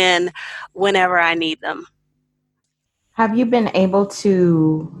 pitches in whenever I need them. Have you been able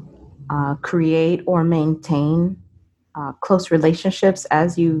to create or maintain close relationships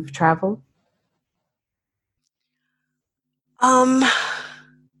as you've traveled?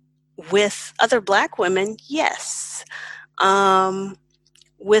 With other Black women, yes.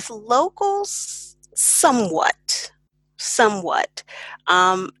 With locals, somewhat.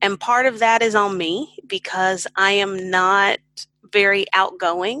 And part of that is on me because I am not very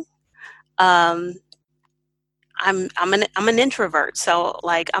outgoing. I'm an introvert, so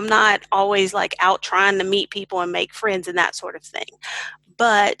like I'm not always like out trying to meet people and make friends and that sort of thing.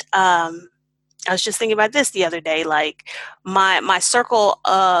 But I was just thinking about this the other day, like my circle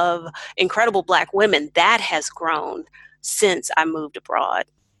of incredible Black women, that has grown since I moved abroad,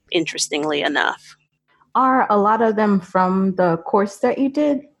 interestingly enough. Are a lot of them from the course that you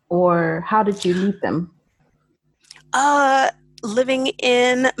did, or how did you meet them? Living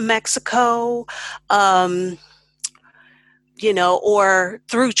in Mexico, or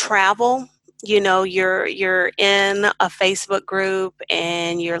through travel. You're in a Facebook group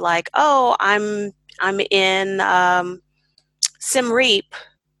and you're like, oh, I'm in Siem Reap,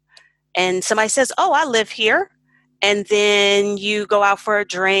 and somebody says, oh, I live here, and then you go out for a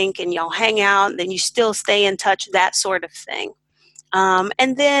drink and y'all hang out, and then you still stay in touch, that sort of thing.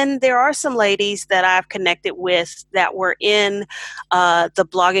 And then there are some ladies that I've connected with that were in the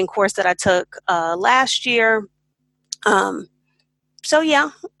blogging course that I took last year. So yeah,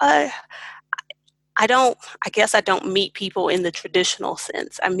 I guess I don't meet people in the traditional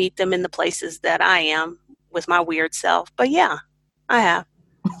sense. I meet them in the places that I am with my weird self. But yeah, I have.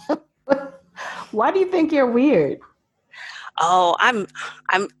 Why do you think you're weird? Oh,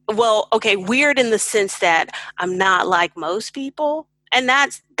 well, okay, weird in the sense that I'm not like most people, and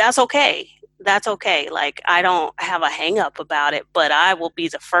that's okay. That's okay. Like, I don't have a hang up about it, but I will be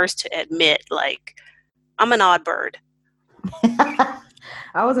the first to admit, like, I'm an odd bird.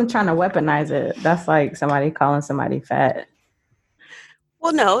 I wasn't trying to weaponize it. That's like somebody calling somebody fat.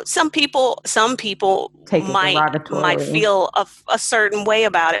 Well, no, some people might feel a certain way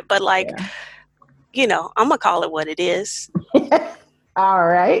about it, but like, yeah. I'm gonna call it what it is. All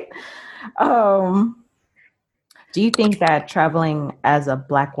right. Do you think that traveling as a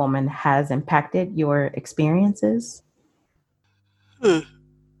Black woman has impacted your experiences?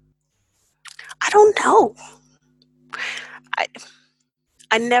 don't know. I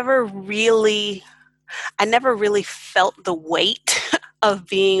I never really I never really felt the weight of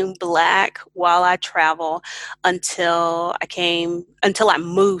being Black while I travel until I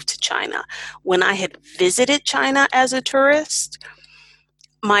moved to China. When I had visited China as a tourist,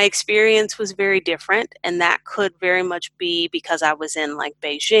 my experience was very different, and that could very much be because I was in like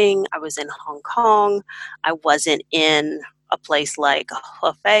Beijing, I was in Hong Kong, I wasn't in a place like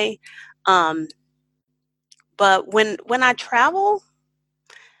Hefei. Um, but when I travel,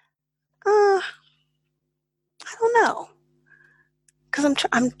 I don't know, because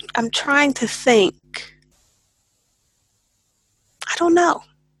I'm trying to think. I don't know.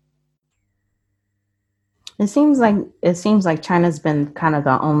 It seems like China's been kind of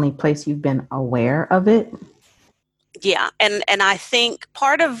the only place you've been aware of it. Yeah, and I think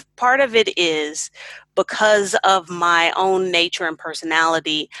part of it is because of my own nature and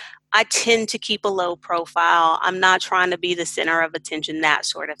personality. I tend to keep a low profile. I'm not trying to be the center of attention, that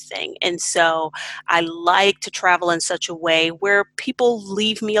sort of thing. And so I like to travel in such a way where people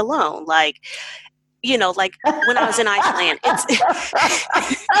leave me alone. Like when I was in Iceland,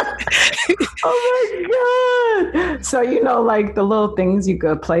 Oh my God. So, like the little things you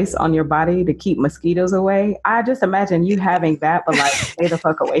could place on your body to keep mosquitoes away. I just imagine you having that, but like, stay the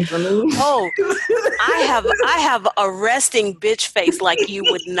fuck away from me. Oh, I have a resting bitch face like you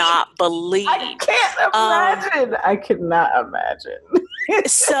would not believe. I can't imagine. I cannot imagine.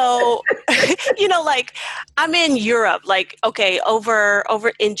 So, like I'm in Europe, like, okay, over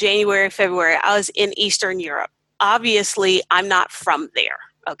in January, February, I was in Eastern Europe. Obviously, I'm not from there,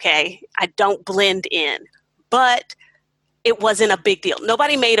 okay? I don't blend in, but it wasn't a big deal.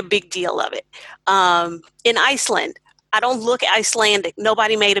 Nobody made a big deal of it. In Iceland, I don't look Icelandic.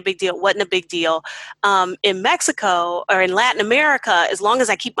 Nobody made a big deal. Wasn't a big deal. In Mexico or in Latin America, as long as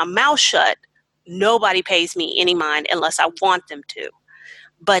I keep my mouth shut, nobody pays me any mind unless I want them to.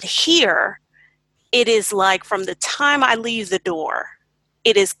 But here, it is like from the time I leave the door,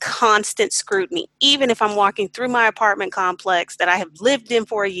 it is constant scrutiny. Even if I'm walking through my apartment complex that I have lived in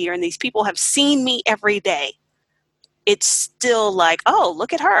for a year and these people have seen me every day, it's still like, oh,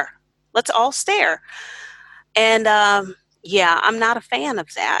 look at her. Let's all stare. And yeah, I'm not a fan of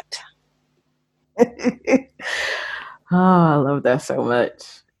that. Oh, I love that so much.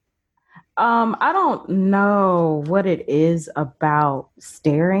 I don't know what it is about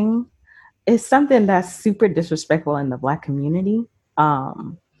staring. It's something that's super disrespectful in the Black community.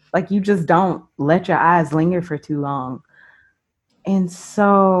 Like you just don't let your eyes linger for too long. And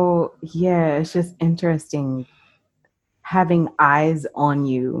so, yeah, it's just interesting having eyes on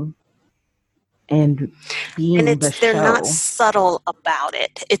you and being the They're not show. subtle about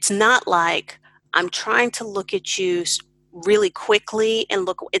it. It's not like I'm trying to look at you really quickly and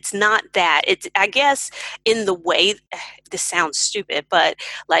look. It's not that. It's, I guess, in the way, this sounds stupid, but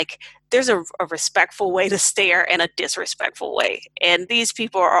like there's a respectful way to stare and a disrespectful way. And these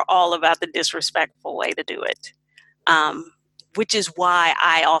people are all about the disrespectful way to do it. Which is why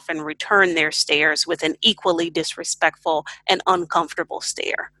I often return their stares with an equally disrespectful and uncomfortable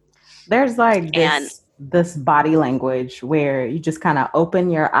stare. There's like And this body language where you just kind of open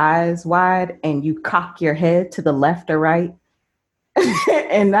your eyes wide and you cock your head to the left or right.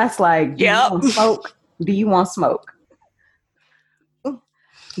 And that's like, do you yep, want smoke? Do you want smoke?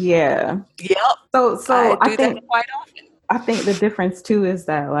 Yeah. yep, So I I do that think quite often. I think the difference too is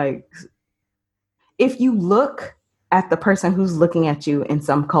that like if you look at the person who's looking at you in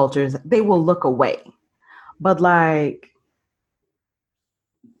some cultures, they will look away. But like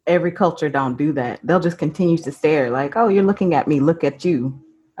every culture don't do that. They'll just continue to stare like, "Oh, you're looking at me, look at you."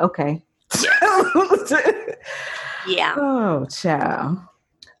 Okay. Yes. Yeah. Oh, ciao.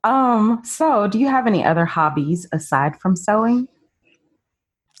 So do you have any other hobbies aside from sewing?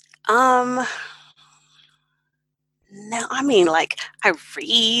 Um, no, I mean, like, I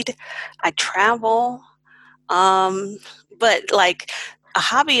read, I travel, um, but like a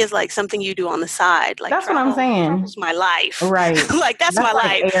hobby is like something you do on the side. Like That's what I'm saying. travel's my life. Right. Like that's That's my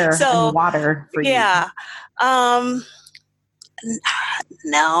like life. air and So water for you. yeah. Um, n-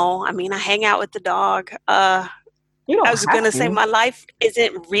 no, I mean, I hang out with the dog. You I don't was gonna have say to. my life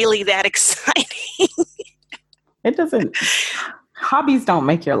isn't really that exciting. It doesn't. Hobbies don't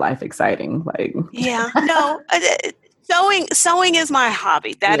make your life exciting. Like, Yeah, no, sewing is my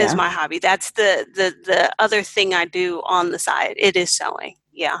hobby. That is yeah. my hobby. That's the other thing I do on the side. It is sewing.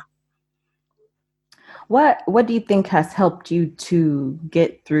 Yeah. What do you think has helped you to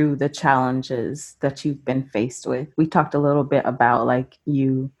get through the challenges that you've been faced with? We talked a little bit about like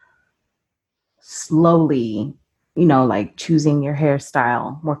you slowly, like choosing your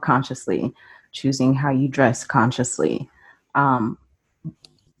hairstyle more consciously. choosing how you dress consciously. The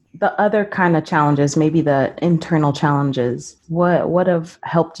other kind of challenges, maybe the internal challenges, what have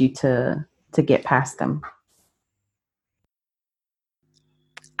helped you to get past them?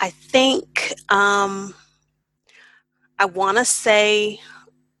 I think I want to say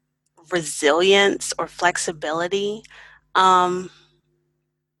resilience or flexibility. Um,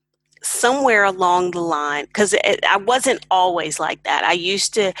 Somewhere along the line, because I wasn't always like that. I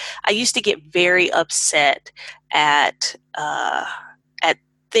used to get very upset at at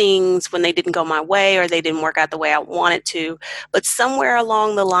things when they didn't go my way or they didn't work out the way I wanted to. But somewhere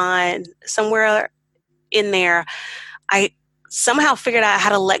along the line, somewhere in there, I somehow figured out how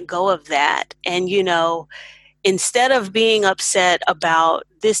to let go of that. And instead of being upset about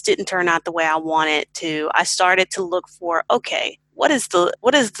this didn't turn out the way I wanted to, I started to look for, okay, what is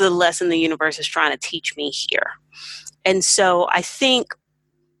the lesson the universe is trying to teach me here? And so I think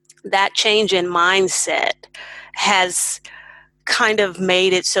that change in mindset has kind of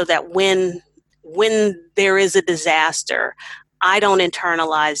made it so that when there is a disaster, I don't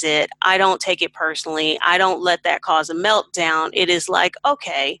internalize it. I don't take it personally. I don't let that cause a meltdown. It is like,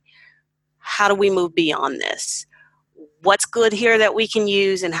 okay, how do we move beyond this? What's good here that we can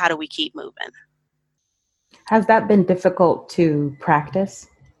use, and how do we keep moving? Has that been difficult to practice?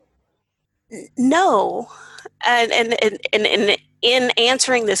 No. And in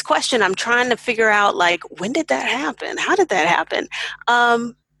answering this question, I'm trying to figure out, like, when did that happen? How did that happen?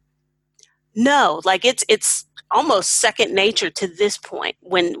 No, like it's almost second nature to this point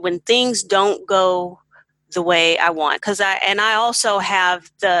when things don't go the way I want. Because I also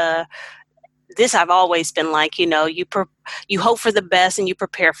have this I've always been like, you hope for the best and you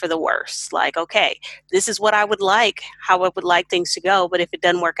prepare for the worst. Like, okay, this is what I would like, how I would like things to go. But if it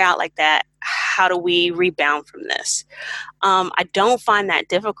doesn't work out like that, how do we rebound from this? I don't find that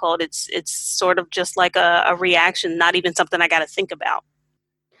difficult. It's sort of just like a reaction, not even something I got to think about.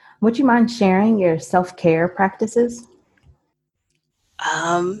 Would you mind sharing your self-care practices?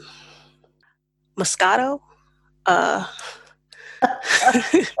 Moscato.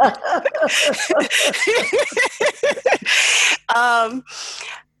 um,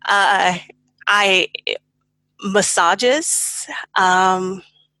 I massages, and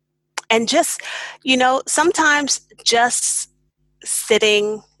just sometimes just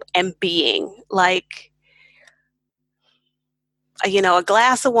sitting and being, like, a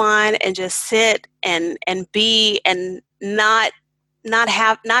glass of wine and just sit and be, and not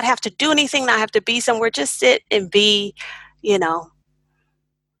have to do anything, not have to be somewhere, just sit and be. I'm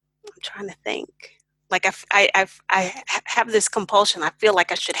trying to think. Like I have this compulsion. I feel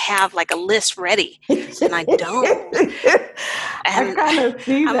like I should have like a list ready, and I don't. I And kind of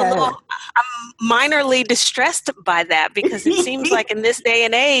see that. I'm minorly distressed by that, because it seems like in this day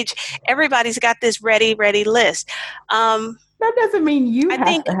and age, everybody's got this ready list. That doesn't mean you I have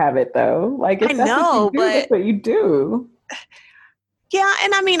think to have it though. Like I if that's what you know, do, but that's what you do. yeah,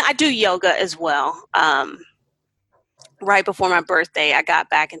 and I mean, I do yoga as well. Right before my birthday, I got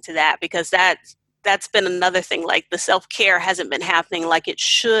back into that, because that's been another thing. Like, the self-care hasn't been happening like it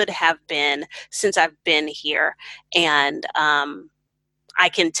should have been since I've been here. And I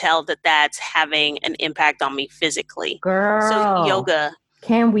can tell that that's having an impact on me physically. So Girl, yoga.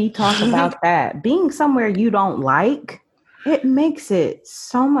 can we talk about that? Being somewhere you don't like, it makes it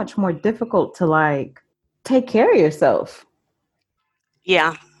so much more difficult to like take care of yourself.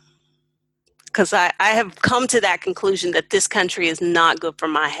 Yeah, because I have come to that conclusion that this country is not good for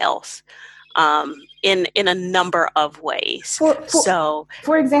my health, in a number of ways. For for So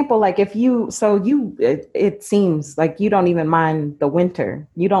for example, like if you it seems like you don't even mind the winter.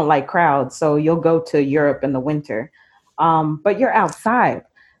 You don't like crowds, so you'll go to Europe in the winter. But you're outside.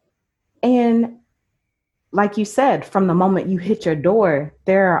 And like you said, from the moment you hit your door,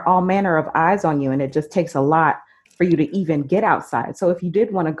 there are all manner of eyes on you, and it just takes a lot for you to even get outside. So if you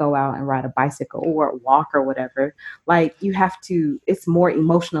did want to go out and ride a bicycle or walk or whatever, like you have to, it's more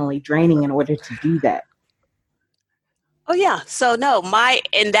emotionally draining in order to do that. oh yeah. So no,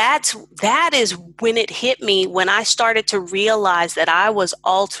 and that is when it hit me, when I started to realize that I was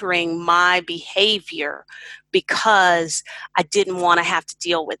altering my behavior because I didn't want to have to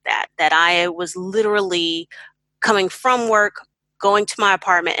deal with that. That I was literally coming from work, going to my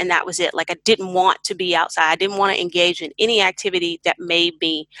apartment, and that was it. Like, I didn't want to be outside. I didn't want to engage in any activity that made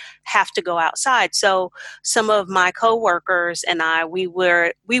me have to go outside. So some of my coworkers and I, we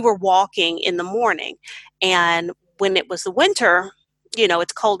were walking in the morning, and when it was the winter,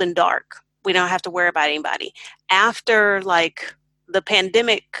 it's cold and dark. We don't have to worry about anybody. After, like, the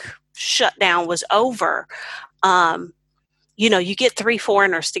pandemic shutdown was over, you get three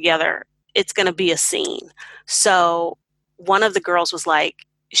foreigners together it's going to be a scene. So one of the girls was like,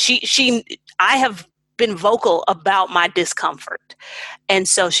 I have been vocal about my discomfort. And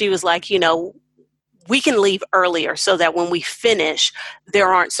so she was like, we can leave earlier so that when we finish,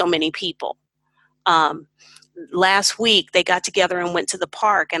 there aren't so many people. Last week they got together and went to the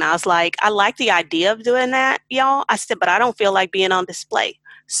park, and I was like, I like the idea of doing that, y'all. I said, but I don't feel like being on display.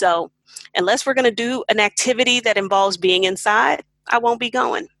 So unless we're going to do an activity that involves being inside, I won't be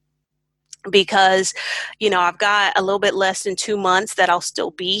going, because I've got a little bit less than 2 months that I'll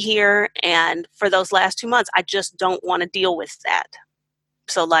still be here, and for those last 2 months I just don't want to deal with that.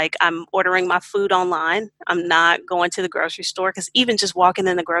 So like, I'm ordering my food online. I'm not going to the grocery store, because even just walking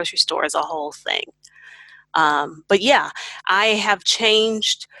in the grocery store is a whole thing. But yeah, I have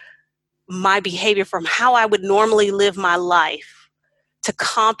changed my behavior from how I would normally live my life to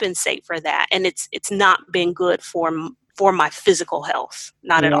compensate for that. And it's not been good for my physical health.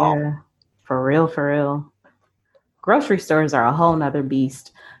 Not at all. Yeah, for real, for real. Grocery stores are a whole nother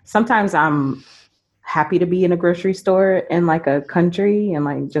beast. Sometimes I'm happy to be in a grocery store in like a country and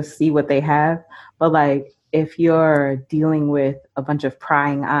like just see what they have. But like, if you're dealing with a bunch of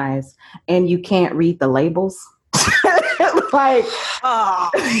prying eyes and you can't read the labels, like, oh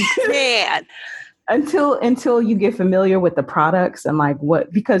man, until you get familiar with the products and like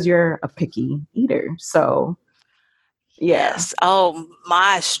because you're a picky eater. So yeah. Yes. Oh,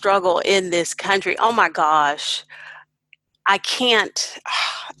 my struggle in this country. Oh my gosh. I can't,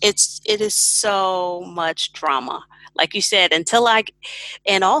 it is so much drama. Like you said,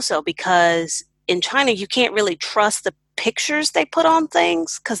 and also because in China, you can't really trust the pictures they put on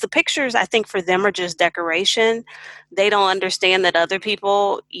things, because the pictures, I think, for them are just decoration. They don't understand that other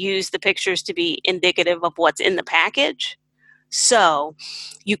people use the pictures to be indicative of what's in the package. So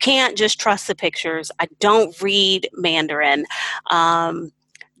you can't just trust the pictures. I don't read Mandarin.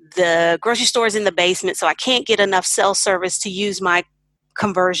 The grocery store is in the basement, so I can't get enough cell service to use my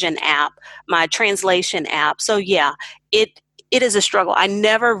conversion app, my translation app. So yeah, it is a struggle. I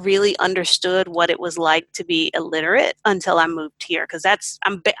never really understood what it was like to be illiterate until I moved here, because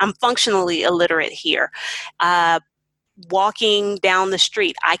I'm functionally illiterate here. Walking down the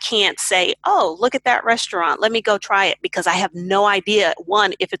street, I can't say, oh, look at that restaurant, let me go try it, because I have no idea,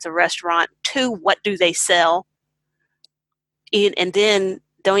 one, if it's a restaurant, two, what do they sell, and then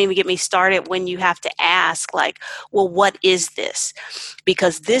don't even get me started when you have to ask, like, well, what is this?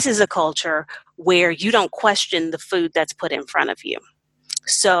 Because this is a culture where you don't question the food that's put in front of you.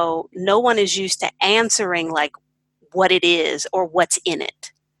 So no one is used to answering like what it is or what's in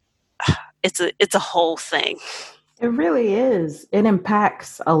it. It's a whole thing. It really is. It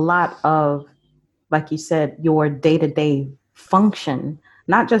impacts a lot of, like you said, your day-to-day function,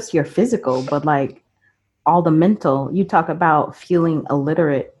 not just your physical, but like all the mental. You talk about feeling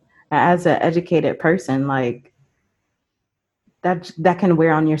illiterate as an educated person, like that can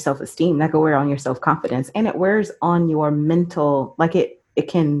wear on your self-esteem, that can wear on your self-confidence, and it wears on your mental, like it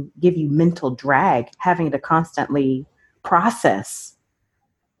can give you mental drag, having to constantly process.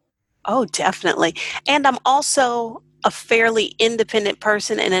 Oh, definitely. And I'm also a fairly independent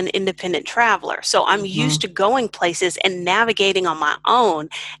person and an independent traveler. So I'm used to going places and navigating on my own,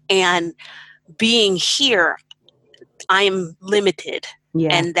 and being here, I am limited. Yeah.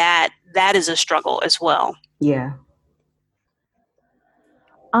 And that is a struggle as well. Yeah.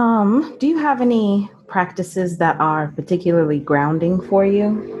 Do you have any practices that are particularly grounding for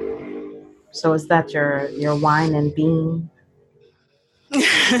you? So is that your wine and bean?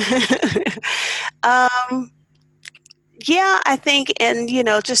 Yeah, I think, and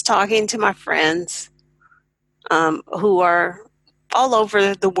just talking to my friends who are all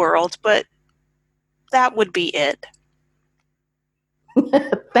over the world, but that would be it.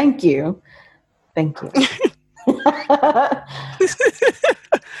 Thank you.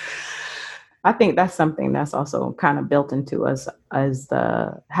 I think that's something that's also kind of built into us, as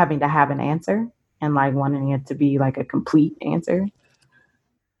the having to have an answer and like wanting it to be like a complete answer.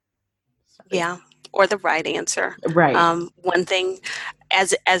 Yeah, or the right answer. Right. One thing,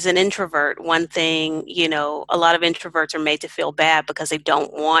 as an introvert, one thing, a lot of introverts are made to feel bad because they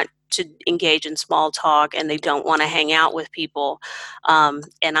don't want to engage in small talk and they don't want to hang out with people. And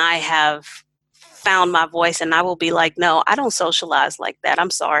I have found my voice, and I will be like, no, I don't socialize like that. I'm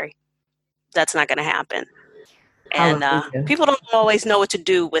sorry. That's not going to happen. And people don't always know what to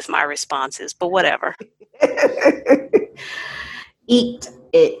do with my responses, but whatever. Eat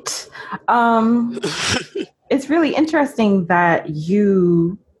it. It's really interesting that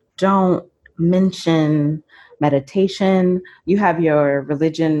you don't mention meditation. You have your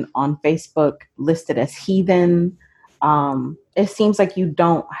religion on Facebook listed as heathen. it seems like you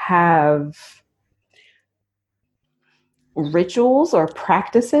don't have rituals or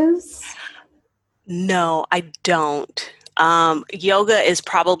practices. No, I don't. Yoga is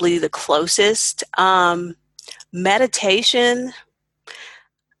probably the closest. Meditation,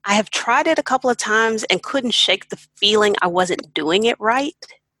 I have tried it a couple of times and couldn't shake the feeling I wasn't doing it right.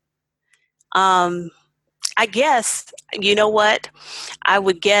 Um, I guess, you know what? I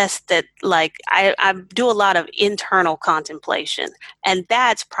would guess that like I do a lot of internal contemplation, and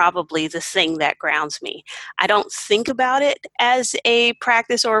that's probably the thing that grounds me. I don't think about it as a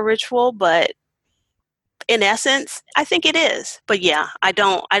practice or a ritual, but in essence, I think it is. But yeah, I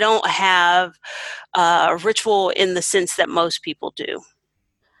don't have a ritual in the sense that most people do.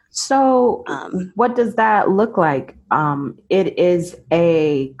 So, Um, what does that look like? It is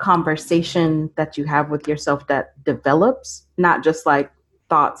a conversation that you have with yourself that develops, not just like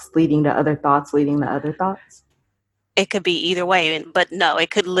thoughts leading to other thoughts, leading to other thoughts. it could be either way, but no, it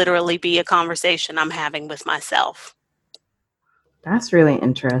could literally be a conversation I'm having with myself. That's really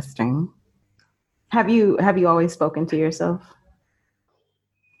interesting. Have you always spoken to yourself?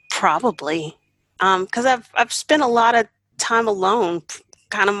 Probably, because I've spent a lot of time alone,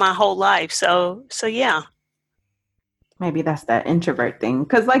 kind of my whole life. So yeah. Maybe that's that introvert thing.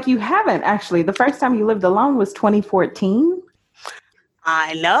 Because like you haven't actually. The first time you lived alone was 2014.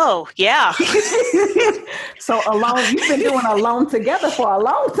 I know. Yeah. So alone, you've been doing alone together for a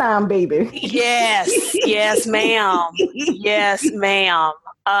long time, baby. Yes. Yes, ma'am. Yes, ma'am.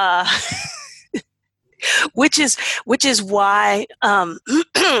 Uh, which is why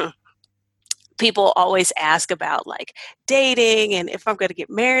people always ask about like dating and if I'm going to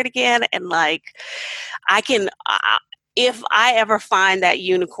get married again, and like I can if I ever find that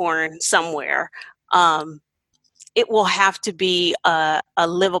unicorn somewhere, um, it will have to be a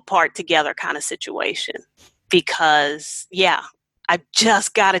live apart together kind of situation, because yeah, I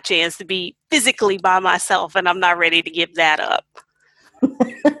just got a chance to be physically by myself and I'm not ready to give that up.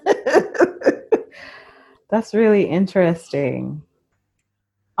 That's really interesting.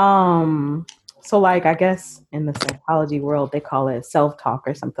 Um, so like I guess in the psychology world they call it self-talk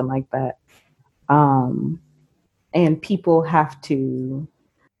or something like that. Um, and people have to,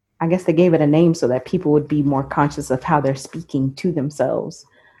 I guess they gave it a name so that people would be more conscious of how they're speaking to themselves.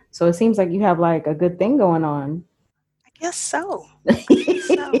 So it seems like you have like a good thing going on. I guess so. I guess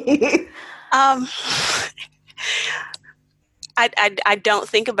so. um I don't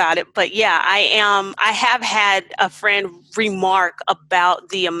think about it, but yeah, I have had a friend remark about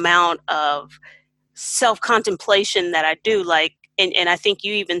the amount of self contemplation that I do, like, and I think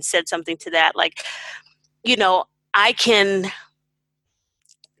you even said something to that, like, you know, I can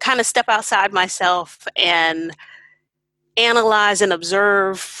kind of step outside myself and analyze and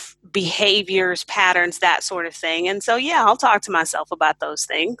observe behaviors, patterns, that sort of thing. And so, yeah, I'll talk to myself about those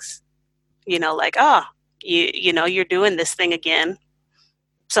things, like, oh, you know, you're doing this thing again.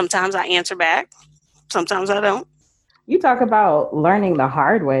 Sometimes I answer back, sometimes I don't. You talk about learning the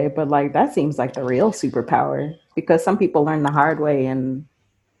hard way, but like that seems like the real superpower because some people learn the hard way. And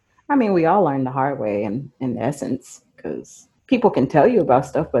I mean, we all learn the hard way in essence, because people can tell you about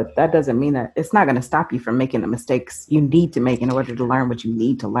stuff, but that doesn't mean that it's not going to stop you from making the mistakes you need to make in order to learn what you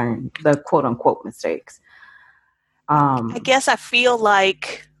need to learn, the quote unquote mistakes. I guess I feel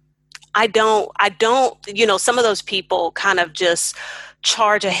like I don't, some of those people kind of just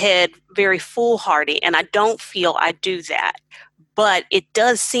charge ahead very foolhardy, and I don't feel I do that. But it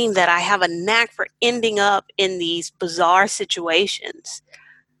does seem that I have a knack for ending up in these bizarre situations.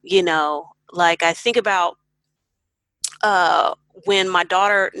 Like I think about when my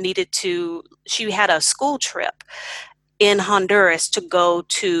daughter she had a school trip in Honduras to go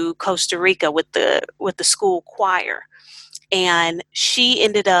to Costa Rica with the school choir, and she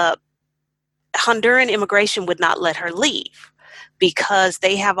ended up Honduran immigration would not let her leave because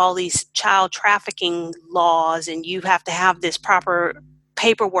they have all these child trafficking laws and you have to have this proper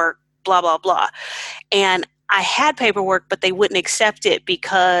paperwork, blah, blah, blah. And I had paperwork, but they wouldn't accept it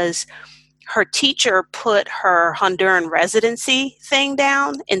because her teacher put her Honduran residency thing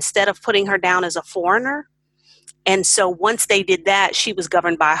down instead of putting her down as a foreigner. And so once they did that, she was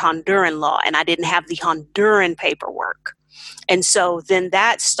governed by Honduran law, and I didn't have the Honduran paperwork. And so then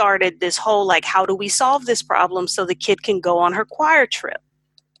that started this whole, like, how do we solve this problem so the kid can go on her choir trip?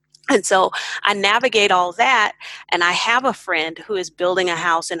 And so I navigate all that. And I have a friend who is building a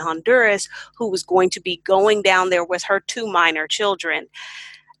house in Honduras who was going to be going down there with her two minor children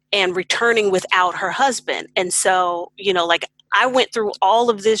and returning without her husband. And so, like, I went through all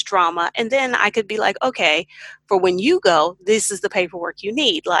of this drama, and then I could be like, okay, for when you go, this is the paperwork you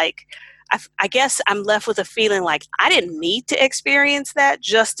need. Like, I guess I'm left with a feeling like I didn't need to experience that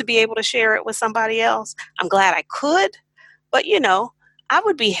just to be able to share it with somebody else. I'm glad I could, but I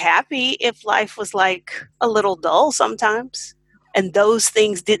would be happy if life was like a little dull sometimes and those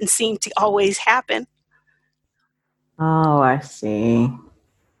things didn't seem to always happen. Oh, I see.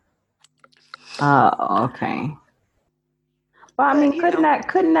 Oh, okay. Well, I mean,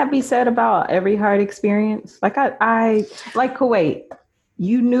 couldn't that be said about every hard experience? Like I like Kuwait.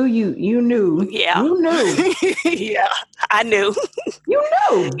 You knew. Yeah. You knew. Yeah, I knew. You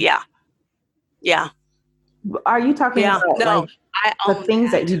knew. Yeah. Are you talking about no, like the things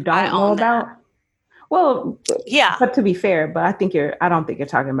that you don't know about? Well, yeah. But to be fair, but I don't think you're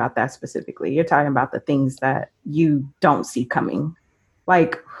talking about that specifically. You're talking about the things that you don't see coming.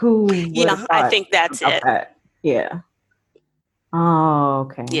 Like who would have thought I think that's it. That? Yeah. Oh,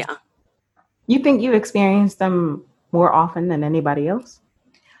 okay. Yeah. You think you experience them more often than anybody else?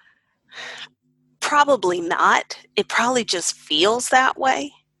 Probably not. It probably just feels that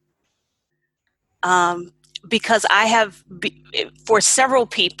way. Because for several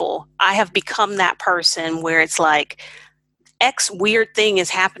people, I have become that person where it's like, X weird thing is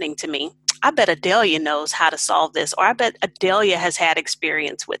happening to me. I bet Adelia knows how to solve this, or I bet Adelia has had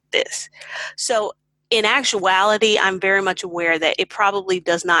experience with this. So in actuality, I'm very much aware that it probably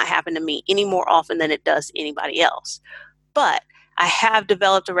does not happen to me any more often than it does anybody else. But I have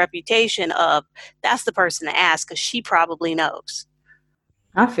developed a reputation of that's the person to ask because she probably knows.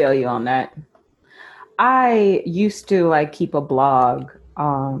 I feel you on that. I used to keep a blog.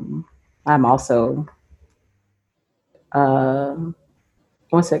 I'm also I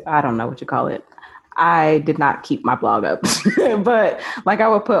don't know what you call it. I did not keep my blog up, but I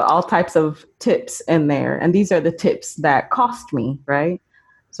would put all types of tips in there. And these are the tips that cost me, right?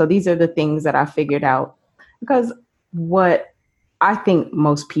 So these are the things that I figured out, because what I think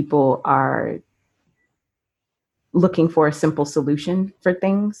most people are looking for a simple solution for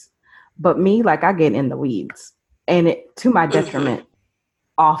things. But me, I get in the weeds, and it to my detriment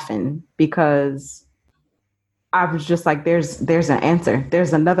often, because I was just like, there's an answer.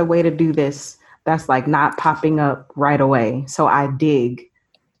 There's another way to do this that's not popping up right away. So I dig,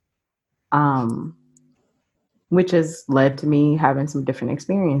 which has led to me having some different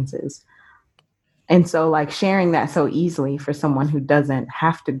experiences. And so sharing that so easily for someone who doesn't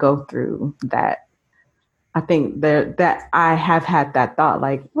have to go through that, I think that I have had that thought,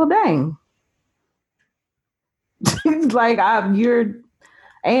 well, dang, you're,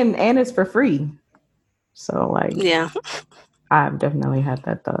 and it's for free. So yeah, I've definitely had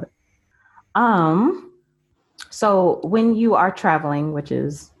that thought. So when you are traveling, which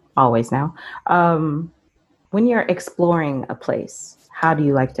is always now, when you're exploring a place, how do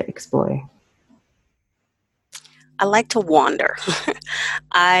you like to explore? I like to wander.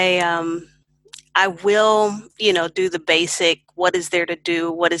 I will, do the basic, what is there to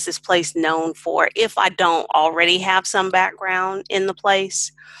do? What is this place known for? If I don't already have some background in the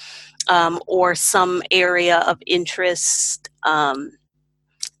place, or some area of interest, I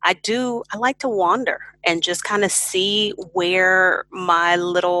like to wander and just kind of see where my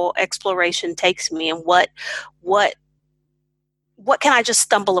little exploration takes me and what can I just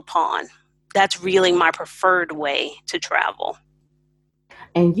stumble upon. That's really my preferred way to travel.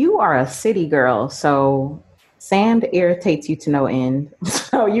 And you are a city girl, so sand irritates you to no end.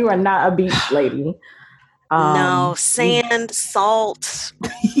 So you are not a beach lady. No, sand, salt.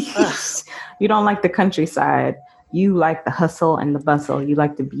 You don't like the countryside. You like the hustle and the bustle. You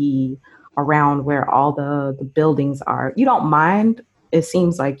like to be around where all the buildings are. You don't mind. It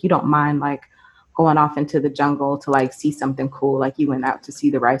seems like you don't mind going off into the jungle to see something cool. You went out to see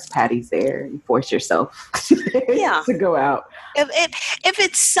the rice paddies there. You force yourself to go out. If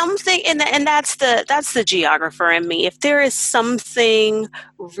it's something, and that's the geographer in me. If there is something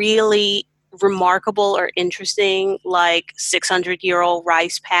really remarkable or interesting, like 600-year-old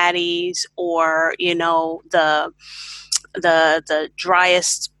rice paddies, or the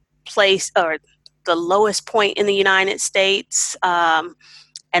driest place or the lowest point in the United States,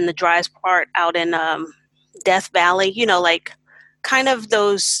 and the driest part out in Death Valley, kind of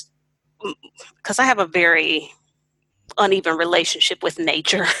those, because I have a very uneven relationship with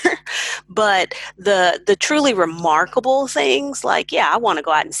nature. But the truly remarkable things, I want to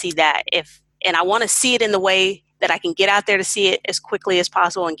go out and see that, and I want to see it in the way that I can get out there to see it as quickly as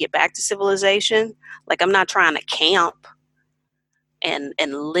possible and get back to civilization. I'm not trying to camp and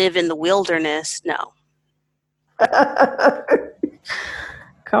live in the wilderness. No.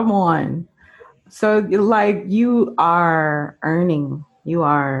 Come on. So you are earning, you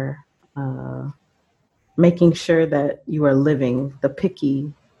are making sure that you are living the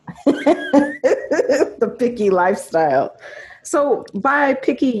picky The picky lifestyle. So by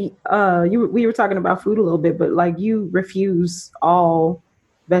picky, we were talking about food a little bit, but like you refuse all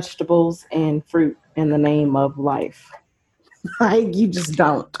vegetables and fruit in the name of life. Like you just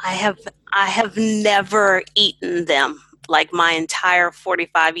don't. I have never eaten them like my entire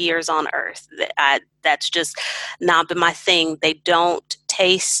 45 years on earth. That's just not been my thing. They don't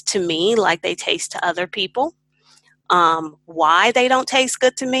taste to me like they taste to other people. Why they don't taste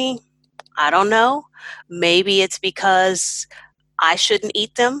good to me, I don't know. Maybe it's because I shouldn't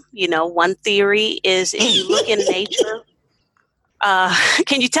eat them. You know, one theory is if you look in nature,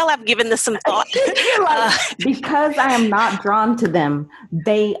 can you tell I've given this some thought? You're like, because I am not drawn to them,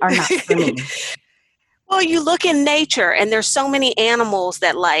 they are not for me. Well, you look in nature and there's so many animals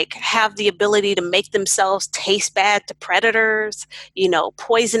that like have the ability to make themselves taste bad to predators. You know,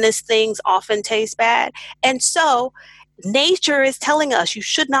 poisonous things often taste bad. And so nature is telling us you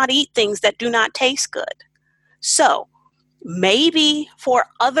should not eat things that do not taste good. So maybe for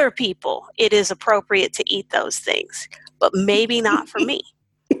other people it is appropriate to eat those things, but maybe not for me.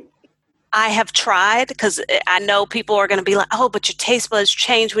 I have tried, because I know people are going to be like, oh, but your taste buds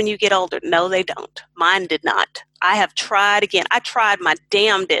change when you get older. No, they don't. Mine did not. I have tried again. I tried my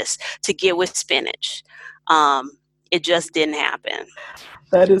damnedest to get with spinach. It just didn't happen.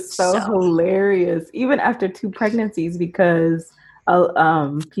 That is so hilarious. Even after 2 pregnancies, because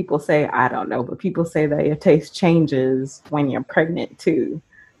people say, I don't know, but people say that your taste changes when you're pregnant too.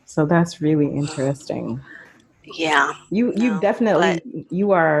 So that's really interesting. Yeah. You definitely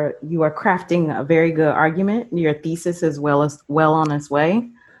you are crafting a very good argument. Your thesis is well on its way.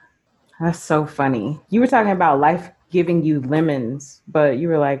 That's so funny. You were talking about life giving you lemons, but you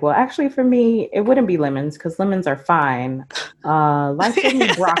were like, well, actually for me, it wouldn't be lemons because lemons are fine. Life gave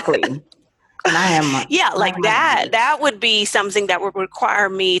me broccoli. And I am that would be something that would require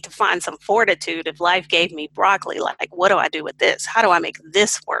me to find some fortitude. If life gave me broccoli, like what do I do with this? How do I make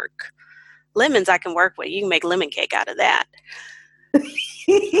this work? Lemons I can work with. You can make lemon cake out of that.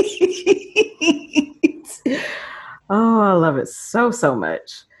 Oh, I love it so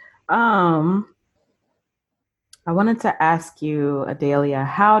much. I wanted to ask you, Adalia,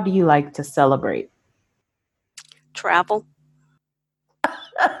 how do you like to celebrate? Travel.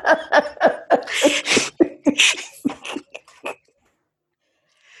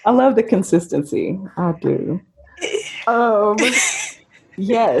 I love the consistency. I do.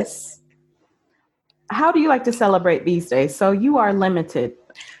 Yes. How do you like to celebrate these days? So you are limited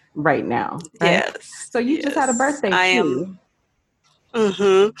right now, right? Yes. So you just had a birthday too. I am.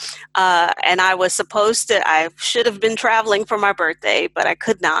 And I was I should have been traveling for my birthday, but I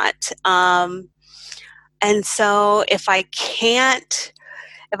could not. And so if I can't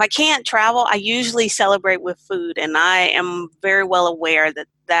travel, I usually celebrate with food, and I am very well aware that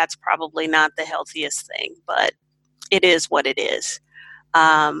that's probably not the healthiest thing, but it is what it is.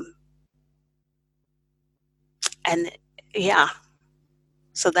 And yeah,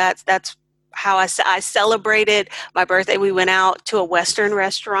 so that's how I celebrated my birthday. We went out to a Western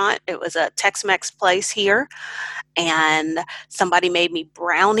restaurant. It was a Tex-Mex place here, and somebody made me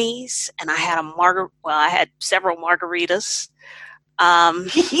brownies, and I had I had several margaritas,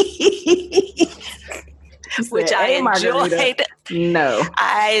 which I enjoyed. No,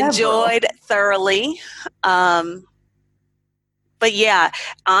 I enjoyed thoroughly. But yeah,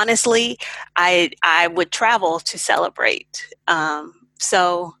 honestly, I would travel to celebrate.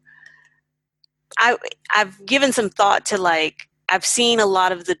 So I've given some thought to I've seen a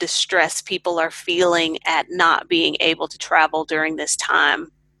lot of the distress people are feeling at not being able to travel during this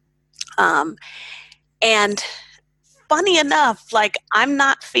time. And funny enough, I'm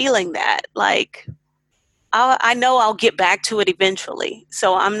not feeling that. I know I'll get back to it eventually.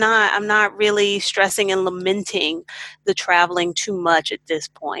 So I'm not really stressing and lamenting the traveling too much at this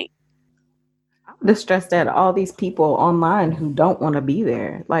point. I'm distressed at all these people online who don't want to be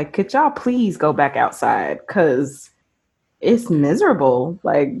there. Could y'all please go back outside? Because it's miserable.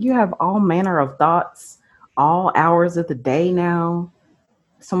 You have all manner of thoughts, all hours of the day now.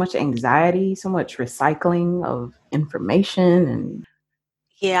 So much anxiety, so much recycling of information and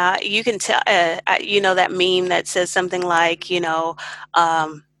yeah, you can tell, that meme that says something like,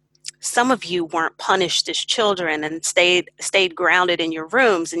 some of you weren't punished as children and stayed grounded in your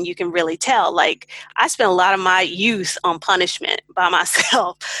rooms, and you can really tell. I spent a lot of my youth on punishment by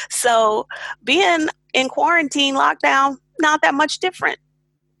myself. So being in quarantine, lockdown, not that much different,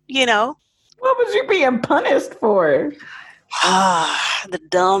 What was you being punished for? The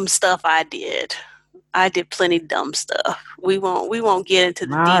dumb stuff I did. I did plenty dumb stuff. We won't get into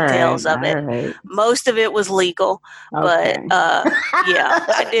the All right, details of it. all right. Most of it was legal, but Okay. yeah,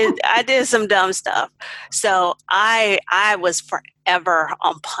 I did some dumb stuff. So I was forever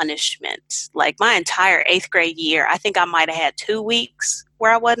on punishment. Like my entire 8th grade year, I think I might have had 2 weeks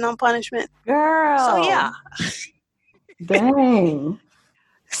where I wasn't on punishment. Girl. So yeah. Dang.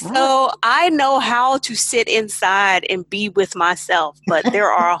 So I know how to sit inside and be with myself, but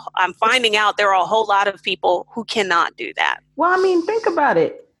I'm finding out there are a whole lot of people who cannot do that. Well, I mean, think about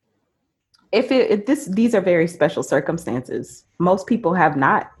it. These are very special circumstances. Most people have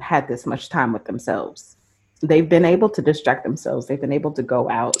not had this much time with themselves. They've been able to distract themselves. They've been able to go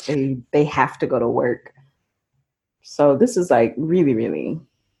out. They have to go to work. So this is like really, really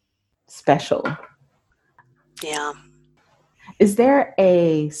special. Yeah. Is there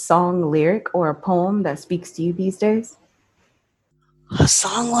a song lyric or a poem that speaks to you these days? A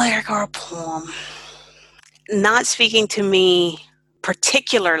song lyric or a poem? Not speaking to me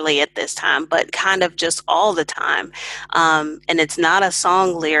particularly at this time, but kind of just all the time. And it's not a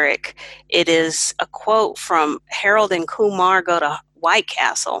song lyric. It is a quote from Harold and Kumar Go to White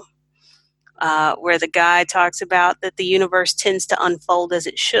Castle, where the guy talks about that the universe tends to unfold as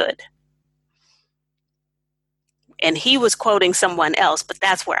it should. And he was quoting someone else, but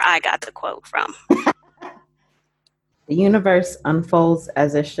that's where I got the quote from. The universe unfolds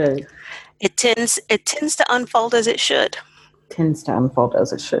as it should. It tends to unfold as it should. Tends to unfold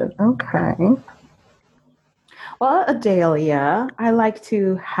as it should. Okay. Well, Adalia, I like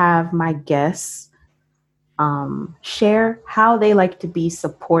to have my guests share how they like to be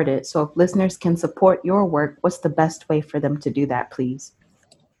supported. So if listeners can support your work, what's the best way for them to do that, please?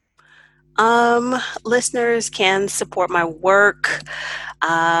 Listeners can support my work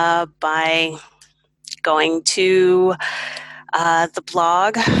by going to the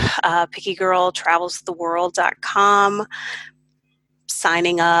blog, pickygirltravelstheworld.com,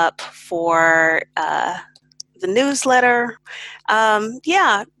 signing up for the newsletter.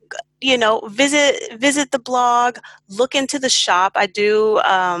 Visit the blog, look into the shop. I do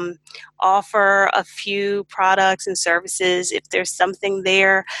offer a few products and services. If there's something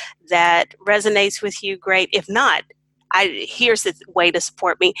there that resonates with you, great. If not, here's the way to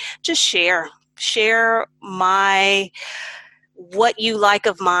support me. Just share what you like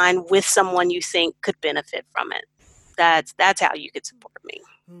of mine with someone you think could benefit from it. That's how you could support me.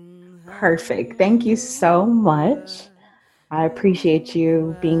 Perfect. Thank you so much. I appreciate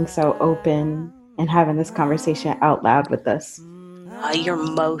you being so open and having this conversation out loud with us. You're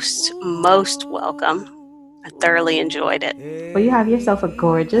most welcome. I thoroughly enjoyed it. Well, you have yourself a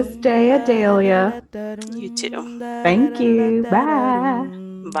gorgeous day, Adalia. You too. Thank you. Bye.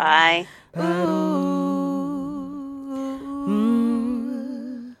 Bye.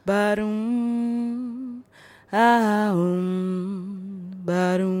 Ba-dum, ah,